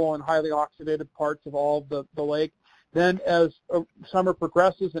comfortable in highly oxidated parts of all of the lake. Then as summer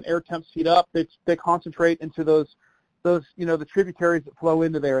progresses and air temps heat up, they concentrate into those, the tributaries that flow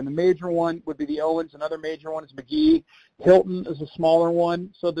into there. And the major one would be the Owens. Another major one is McGee. Hilton is a smaller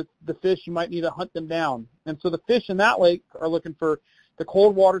one. So the fish, you might need to hunt them down. And so the fish in that lake are looking for the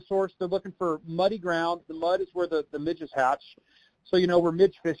cold water source. They're looking for muddy ground. The mud is where the midges hatch. So, we're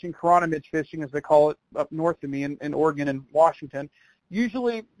midge fishing, Corona midge fishing, as they call it up north of me in Oregon and Washington.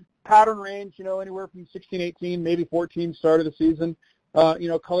 Usually pattern range, anywhere from 16, 18, maybe 14 start of the season.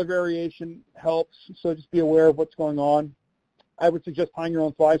 Color variation helps, so just be aware of what's going on. I would suggest tying your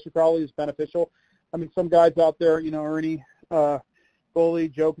own flies for Crowley is beneficial. I mean, some guys out there, Ernie, Foley,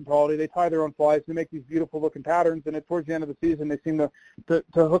 Joe Contaldi, they tie their own flies. They make these beautiful-looking patterns, and towards the end of the season, they seem to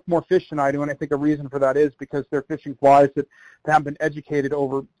hook more fish than I do, and I think a reason for that is because they're fishing flies that haven't been educated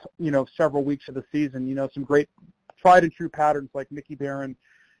over, several weeks of the season. Some great tried-and-true patterns like Mickey Barron.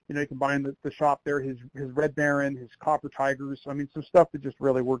 You can buy in the shop there, his Red Baron, his Copper Tigers. I mean, some stuff that just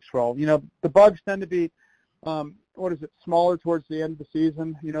really works well. The bugs tend to be, smaller towards the end of the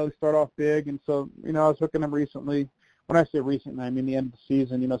season. They start off big, and so, I was hooking them recently. When I say recently, I mean the end of the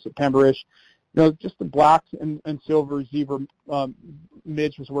season, September-ish. Just the black and silver zebra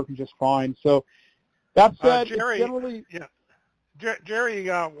midge was working just fine. So that said, Jerry, generally... Yeah. Jerry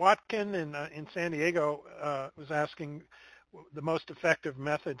Watkin in San Diego was asking the most effective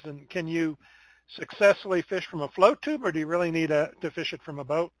methods. And can you successfully fish from a float tube, or do you really need to fish it from a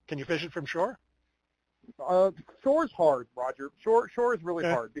boat? Can you fish it from shore? Shore's hard, Roger. Shore is really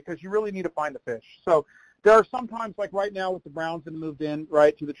hard because you really need to find the fish. So there are sometimes, like right now with the browns that moved in,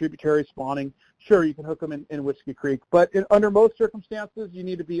 right, to the tributary spawning, sure, you can hook them in Whiskey Creek. But under most circumstances, you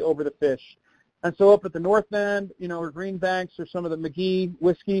need to be over the fish. And so up at the north end, or Green Banks or some of the McGee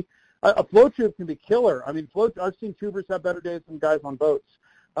Whiskey, a float tube can be killer. I mean, I've seen tubers have better days than guys on boats.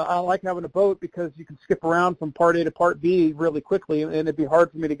 I like having a boat because you can skip around from part A to part B really quickly, and it'd be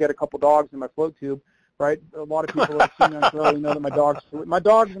hard for me to get a couple dogs in my float tube. Right, a lot of people that see me on the show know that my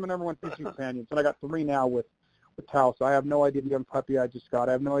dogs are my number one fishing companions, and I got 3 now with Tao. So I have no idea the young puppy I just got.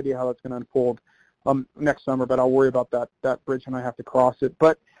 I have no idea how that's going to unfold next summer, but I'll worry about that bridge when I have to cross it.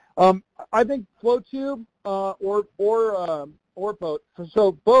 But I think float tube or boat.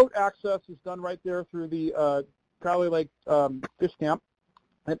 So boat access is done right there through the Crowley Lake Fish Camp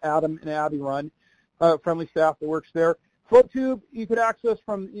that Adam and Abby run. Friendly staff that works there. Float tube you could access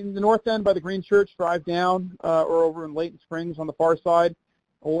from in the north end by the Green Church, drive down, or over in Layton Springs on the far side,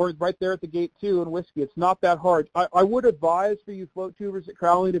 or right there at the gate 2 in Whiskey. It's not that hard. I would advise for you float tubers at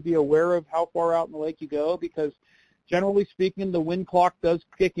Crowley to be aware of how far out in the lake you go, because generally speaking, the wind clock does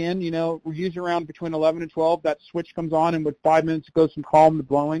kick in. We're usually around between 11 and 12. That switch comes on, and with 5 minutes it goes from calm to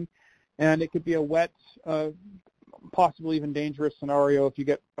blowing, and it could be a wet, possibly even dangerous scenario if you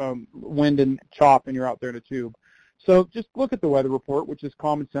get wind and chop and you're out there in a tube. So just look at the weather report, which is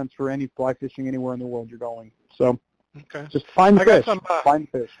common sense for any fly fishing anywhere in the world you're going. So just find the fish. Find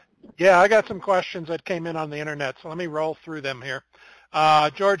the fish. Yeah, I got some questions that came in on the internet, so let me roll through them here.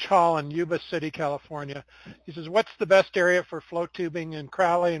 George Hall in Yuba City, California. He says, what's the best area for float tubing in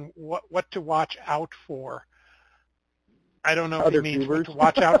Crowley, and what to watch out for? I don't know if he means what to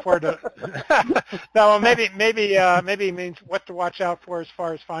watch out for. No, maybe he means what to watch out for as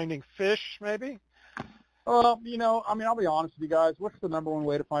far as finding fish, maybe? I'll be honest with you guys. What's the number one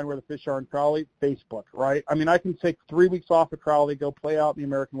way to find where the fish are in Crowley? Facebook, right? I mean, I can take 3 weeks off of Crowley, go play out in the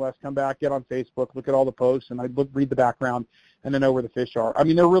American West, come back, get on Facebook, look at all the posts, and read the background, and then know where the fish are. I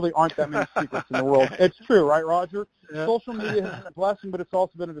mean, there really aren't that many secrets in the world. It's true, right, Roger? Yeah. Social media has been a blessing, but it's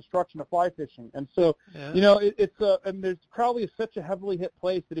also been a destruction of fly fishing. And so, Crowley is such a heavily hit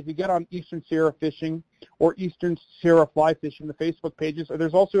place that if you get on Eastern Sierra Fishing or Eastern Sierra Fly Fishing, the Facebook pages,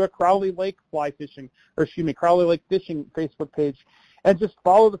 there's also a Crowley Lake Crowley Lake Fishing Facebook page. And just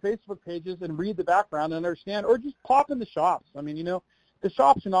follow the Facebook pages and read the background and understand, or just pop in the shops. I mean, the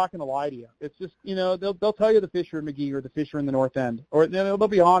shops are not going to lie to you. It's just, they'll tell you the fish are in McGee or the fish are in the north end. Or they'll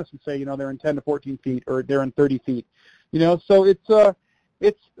be honest and say, they're in 10 to 14 feet or they're in 30 feet. So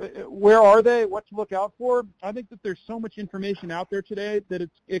it's where are they? What to look out for? I think that there's so much information out there today that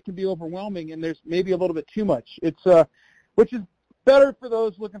it can be overwhelming, and there's maybe a little bit too much. It's which is better for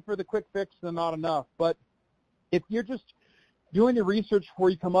those looking for the quick fix than not enough. But if you're just doing your research before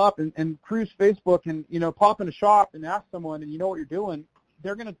you come up and cruise Facebook and, pop in a shop and ask someone and you know what you're doing,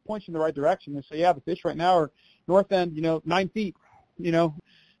 they're going to point you in the right direction and say, yeah, the fish right now are north end, 9 feet,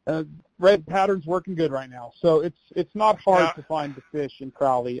 red pattern's working good right now. So it's not hard to find the fish in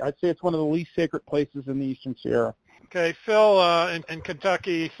Crowley. I'd say it's one of the least sacred places in the Eastern Sierra. Okay, Phil in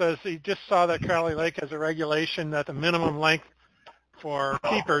Kentucky says he just saw that Crowley Lake has a regulation that the minimum length for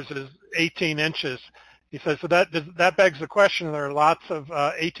keepers is 18 inches. He says, so that begs the question, are there lots of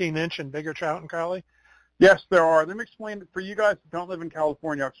 18-inch and bigger trout in Crowley? Yes, there are. Let me explain it for you guys who don't live in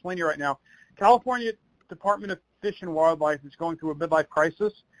California. I'll explain to you right now. California Department of Fish and Wildlife is going through a midlife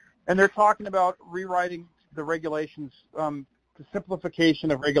crisis, and they're talking about rewriting the regulations, the simplification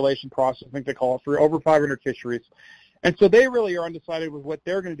of regulation process, I think they call it, for over 500 fisheries. And so they really are undecided with what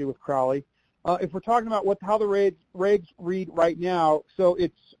they're going to do with Crowley. If we're talking about how the regs read right now, so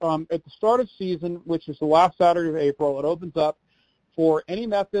it's at the start of season, which is the last Saturday of April, it opens up for any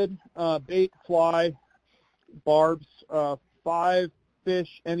method, bait, fly, barbs, 5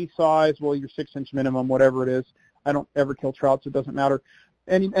 fish, any size, well, your 6-inch minimum, whatever it is, I don't ever kill trout, so it doesn't matter.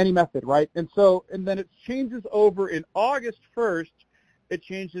 Any method, right? And then it changes over in August 1st. It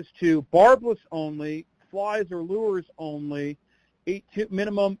changes to barbless only, flies or lures only,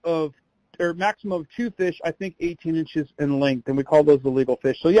 maximum of 2 fish, I think 18 inches in length, and we call those the legal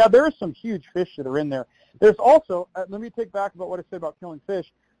fish. So yeah, there are some huge fish that are in there. There's also, let me take back about what I said about killing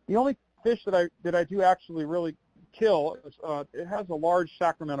fish. The only fish that I do actually really kill is it has a large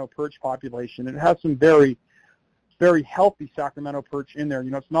Sacramento perch population. It has some very, very healthy Sacramento perch in there.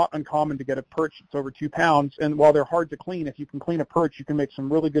 It's not uncommon to get a perch that's over 2 pounds, and while they're hard to clean, if you can clean a perch, you can make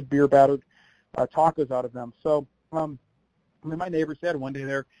some really good beer-battered tacos out of them. So my neighbors had one day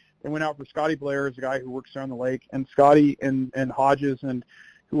there. They went out for Scotty Blair, is a guy who works there on the lake, and Scotty and Hodges, and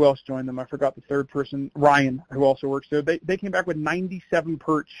who else joined them? I forgot the third person, Ryan, who also works there. They came back with 97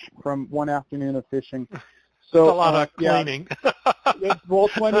 perch from one afternoon of fishing. So that's a lot of cleaning. It's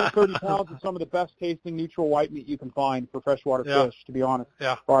 20 to 30 pounds of some of the best tasting neutral white meat you can find for freshwater fish, to be honest,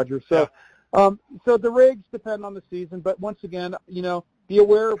 Roger. So, so the rigs depend on the season, but once again, be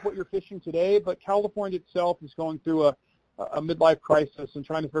aware of what you're fishing today. But California itself is going through a midlife crisis and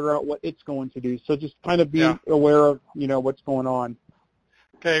trying to figure out what it's going to do. So just kind of be aware of, what's going on.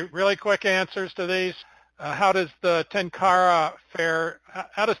 Okay, really quick answers to these. How does the Tenkara fare?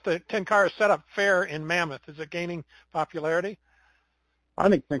 How does the Tenkara setup fare in Mammoth? Is it gaining popularity? I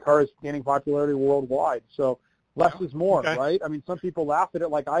think Tenkara is gaining popularity worldwide. So less is more, right? I mean, some people laugh at it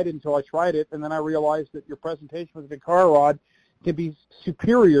like I did until I tried it, and then I realized that your presentation with a Tenkara rod can be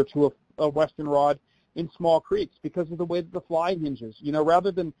superior to a Western rod in small creeks because of the way that the fly hinges.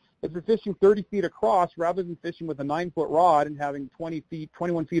 Rather than, if you're fishing 30 feet across, rather than fishing with a 9-foot rod and having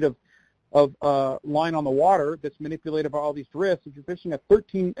 21 feet of line on the water that's manipulated by all these drifts, if you're fishing a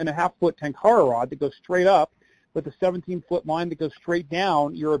 13.5-foot Tenkara rod that goes straight up with a 17-foot line that goes straight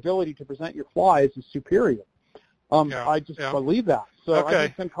down, your ability to present your flies is superior. I just believe that. So I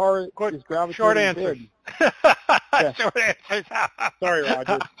think Tenkara is gravitating short answers. Short answers. Sorry,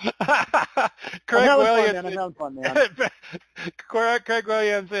 Roger. Craig Williams. I'm having fun, man. Craig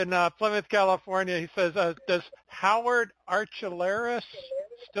Williams in Plymouth, California. He says, does Howard Archelaris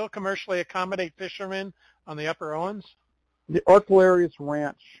still commercially accommodate fishermen on the Upper Owens? The Archelaris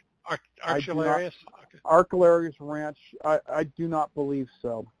Ranch. Archelaris? Archelaris Ranch. I do not believe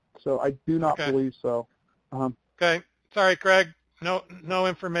so. I do not believe so. Okay. Sorry, Craig. No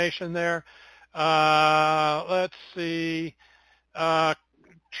information there. Let's see.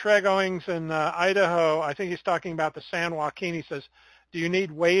 Treg Owings in Idaho, I think he's talking about the San Joaquin. He says, do you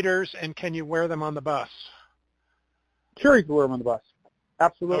need waders, and can you wear them on the bus? Sure, you can wear them on the bus.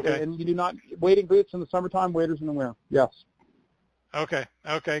 Absolutely. Okay. And you do not, wading boots in the summertime, waders in the winter. Yes. Okay,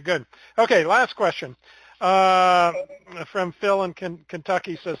 good. Okay, last question. From Phil in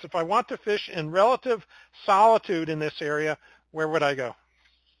Kentucky says, if I want to fish in relative solitude in this area, where would I go?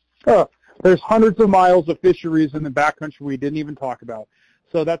 There's hundreds of miles of fisheries in the backcountry we didn't even talk about.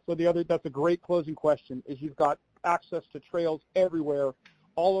 So that's a great closing question, is you've got access to trails everywhere,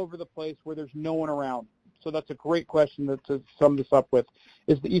 all over the place where there's no one around. So that's a great question to sum this up with.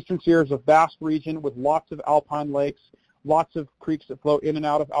 Is the Eastern Sierras a vast region with lots of alpine lakes, lots of creeks that flow in and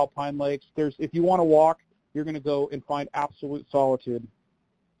out of alpine lakes. If you want to walk, you're going to go and find absolute solitude.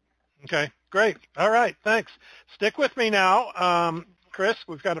 Okay, great. All right, thanks. Stick with me now. Chris,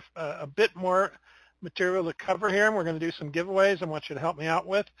 we've got a bit more material to cover here, and we're going to do some giveaways I want you to help me out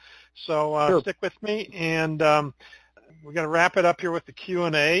with. So Sure. Stick with me, and we're going to wrap it up here with the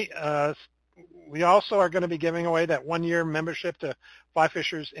Q&A. We also are going to be giving away that 1-year membership to Fly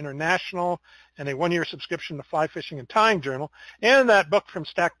Fishers International and a 1-year subscription to Fly Fishing and Tying Journal and that book from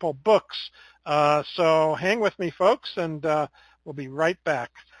Stackpole Books. So hang with me, folks, and we'll be right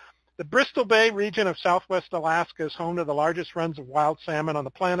back. The Bristol Bay region of southwest Alaska is home to the largest runs of wild salmon on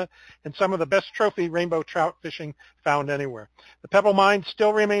the planet and some of the best trophy rainbow trout fishing found anywhere. The Pebble Mine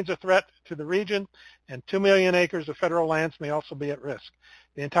still remains a threat to the region, and 2 million acres of federal lands may also be at risk.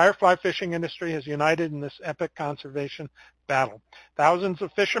 The entire fly fishing industry has united in this epic conservation battle. Thousands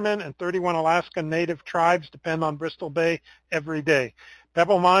of fishermen and 31 Alaska Native tribes depend on Bristol Bay every day.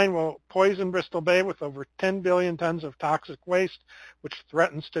 Pebble Mine will poison Bristol Bay with over 10 billion tons of toxic waste, which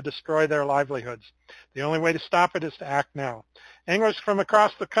threatens to destroy their livelihoods. The only way to stop it is to act now. Anglers from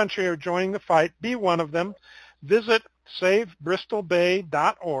across the country are joining the fight. Be one of them. Visit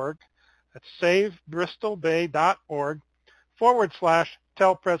savebristolbay.org. That's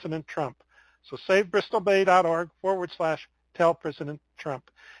savebristolbay.org/tell President Trump. So savebristolbay.org/tell President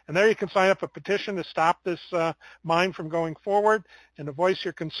Trump. And there you can sign up a petition to stop this mine from going forward and to voice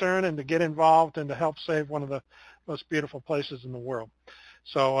your concern and to get involved and to help save one of the most beautiful places in the world.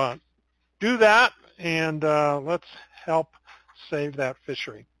 So do that, and let's help save that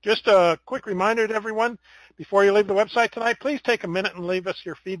fishery. Just a quick reminder to everyone, before you leave the website tonight, please take a minute and leave us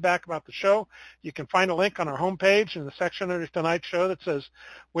your feedback about the show. You can find a link on our homepage in the section of tonight's show that says,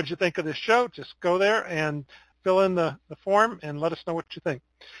 what did you think of this show? Just go there and fill in the form and let us know what you think.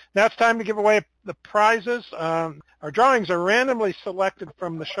 Now it's time to give away the prizes. Our drawings are randomly selected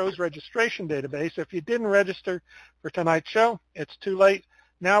from the show's registration database. If you didn't register for tonight's show, it's too late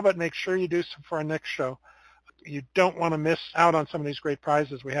now, but make sure you do so for our next show. You don't want to miss out on some of these great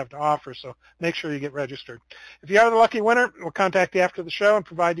prizes we have to offer, so make sure you get registered. If you are the lucky winner, we'll contact you after the show and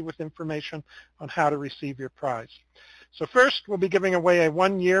provide you with information on how to receive your prize. So first, we'll be giving away a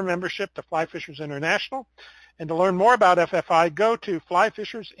 1-year membership to Fly Fishers International. And to learn more about FFI, go to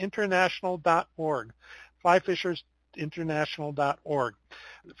flyfishersinternational.org, flyfishersinternational.org.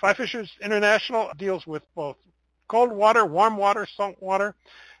 Fly Fishers International deals with both cold water, warm water, salt water,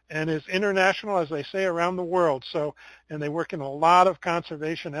 and is international, as they say, around the world. So, and they work in a lot of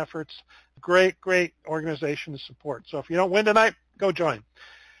conservation efforts. Great, great organization to support. So if you don't win tonight, go join.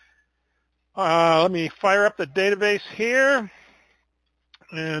 Let me fire up the database here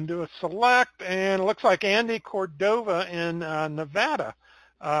and do a select. And it looks like Andy Cordova in Nevada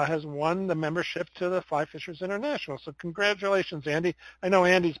has won the membership to the Fly Fishers International. So congratulations, Andy. I know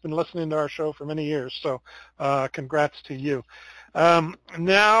Andy's been listening to our show for many years, so congrats to you.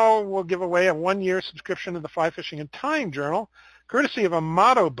 Now we'll give away a 1-year subscription to the Fly Fishing and Tying Journal, courtesy of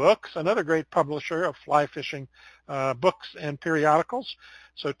Amato Books, another great publisher of fly fishing books and periodicals.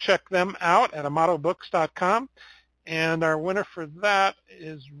 So check them out at amatobooks.com. And our winner for that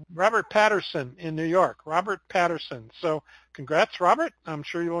is Robert Patterson in New York. Robert Patterson. So congrats, Robert. I'm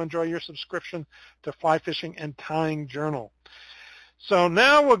sure you'll enjoy your subscription to Fly Fishing and Tying Journal. So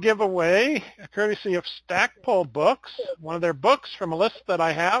now we'll give away, courtesy of Stackpole Books, one of their books from a list that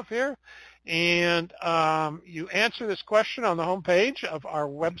I have here. And you answer this question on the homepage of our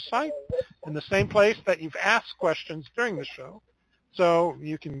website in the same place that you've asked questions during the show. So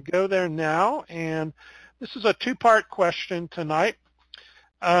you can go there now. And this is a 2-part question tonight.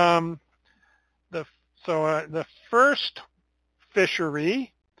 The first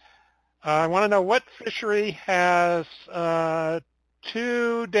fishery, I want to know what fishery has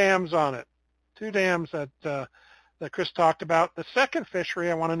 2 dams on it, 2 dams that Chris talked about. The second fishery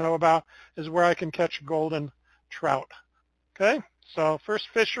I want to know about is where I can catch golden trout. Okay, so first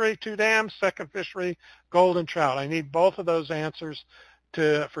fishery, 2 dams, second fishery, golden trout. I need both of those answers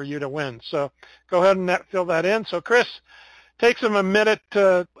for you to win. So go ahead and fill that in. So Chris, takes them a minute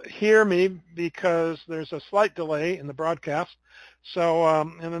to hear me because there's a slight delay in the broadcast. So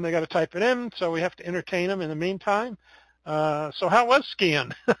and then they got to type it in, so we have to entertain them in the meantime. So how was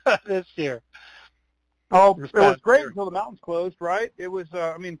skiing this year? Oh, it was great until the mountains closed, right? It was,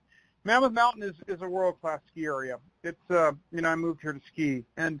 Mammoth Mountain is a world-class ski area. It's, I moved here to ski.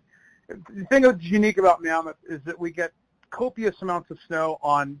 And the thing that's unique about Mammoth is that we get copious amounts of snow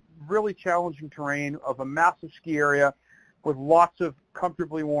on really challenging terrain of a massive ski area with lots of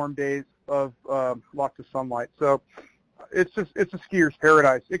comfortably warm days of lots of sunlight. So it's a skier's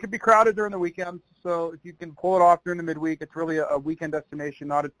paradise. It can be crowded during the weekends, so if you can pull it off during the midweek, it's really a weekend destination,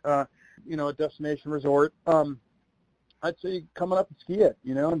 not a destination resort. I'd say coming up and ski it,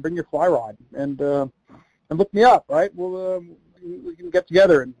 and bring your fly rod and look me up, right? We'll we can get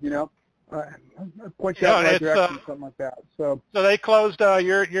together and point you out in the right direction, something like that. So they closed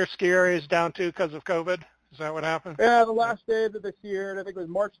your ski areas down too because of COVID. Is that what happened? Yeah, the last day that they skied, I think it was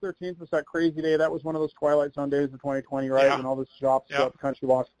March 13th, was that crazy day. That was one of those Twilight Zone days of 2020, right? Yeah. When all the shops throughout the country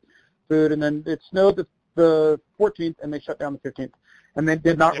lost food. And then it snowed the 14th, and they shut down the 15th. And they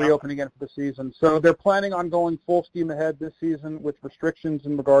did not reopen again for the season. So they're planning on going full steam ahead this season with restrictions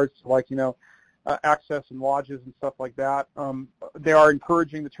in regards to, access and lodges and stuff like that. They are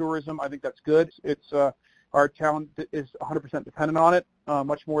encouraging the tourism. I think that's good. It's our town is 100% dependent on it,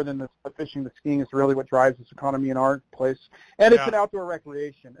 much more than the fishing. The skiing is really what drives this economy in our place. And it's an outdoor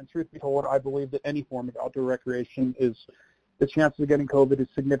recreation. And truth be told, I believe that any form of outdoor recreation the chances of getting COVID is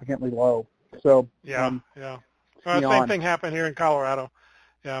significantly low. So Well, same thing happened here in Colorado.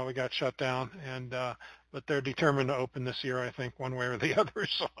 Yeah, we got shut down, but they're determined to open this year, I think, one way or the other.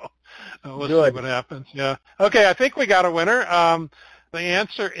 So we'll see what happens. Yeah. Okay, I think we got a winner. The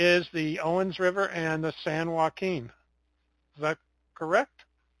answer is the Owens River and the San Joaquin. Is that correct?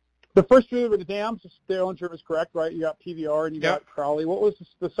 The first two were the dams. The Owens River is correct, right? You got PVR and you got Crowley. What was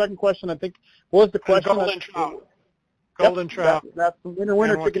the second question? I think. What was the question? Golden trout. Golden trout. That's the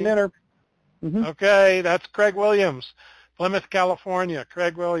winner, chicken dinner. Mm-hmm. Okay, that's Craig Williams, Plymouth, California.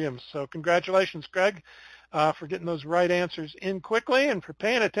 Craig Williams. So congratulations, Craig. for getting those right answers in quickly and for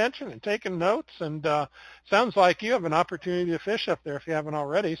paying attention and taking notes. And sounds like you have an opportunity to fish up there if you haven't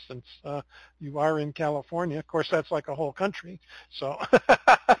already, since you are in California. Of course, that's like a whole country, so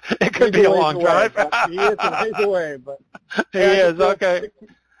it could be a long drive. He is a ways away, but he is, okay.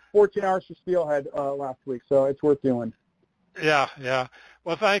 14 hours for steelhead last week, so it's worth doing. Yeah.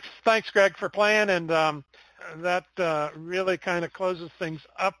 Well, thanks, Greg, for playing, and that really kind of closes things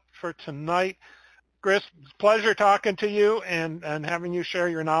up for tonight. Chris, pleasure talking to you and having you share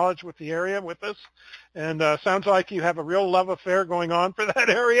your knowledge with the area with us. And sounds like you have a real love affair going on for that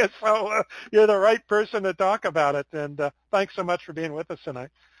area, so you're the right person to talk about it. And thanks so much for being with us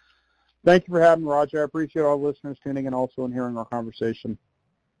tonight. Thank you for having me, Roger. I appreciate all the listeners tuning in also and hearing our conversation.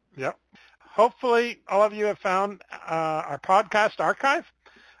 Yep. Hopefully all of you have found our podcast archive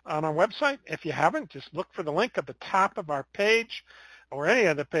on our website. If you haven't, just look for the link at the top of our page or any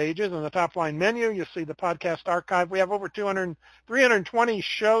of the pages. In the top line menu, you'll see the podcast archive. We have over 320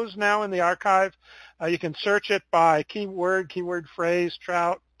 shows now in the archive. You can search it by keyword phrase,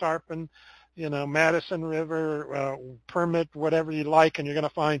 trout, tarpon, Madison River, permit, whatever you like, and you're going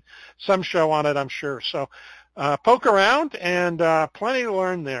to find some show on it, I'm sure. So poke around, and plenty to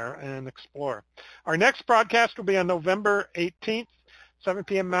learn there and explore. Our next broadcast will be on November 18th, 7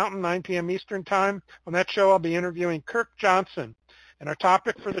 p.m. Mountain, 9 p.m. Eastern Time. On that show, I'll be interviewing Kirk Johnson, and our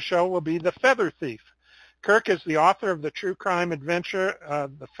topic for the show will be The Feather Thief. Kirk is the author of the true crime adventure,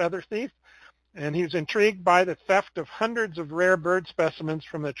 The Feather Thief, and he was intrigued by the theft of hundreds of rare bird specimens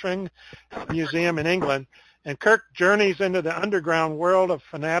from the Tring Museum in England. And Kirk journeys into the underground world of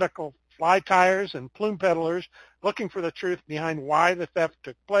fanatical fly tyers and plume peddlers looking for the truth behind why the theft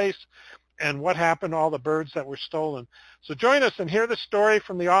took place and what happened to all the birds that were stolen. So join us and hear the story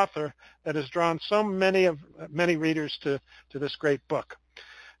from the author that has drawn so many readers to this great book.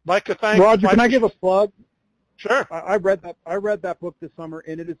 I'd like to thank Roger. Can I give a plug? Sure. I read that book this summer,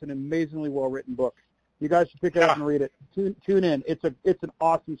 and it is an amazingly well-written book. You guys should pick it up and read it. Tune in. It's an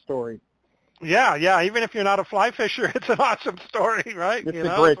awesome story. Yeah. Even if you're not a fly fisher, it's an awesome story, right? It's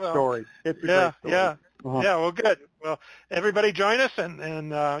a great story. It's a great story. Yeah. Uh-huh. Yeah, well, good. Well, everybody join us,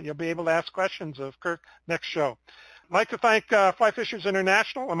 and you'll be able to ask questions of Kirk next show. I'd like to thank Fly Fishers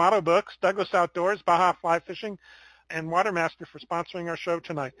International, Amato Books, Douglas Outdoors, Baja Fly Fishing, and Watermaster for sponsoring our show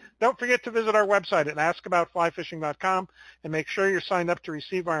tonight. Don't forget to visit our website at askaboutflyfishing.com and make sure you're signed up to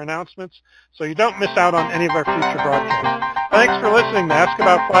receive our announcements so you don't miss out on any of our future broadcasts. Thanks for listening to Ask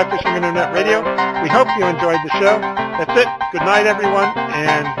About Fly Fishing Internet Radio. We hope you enjoyed the show. That's it. Good night, everyone,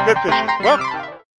 and good fishing. Well,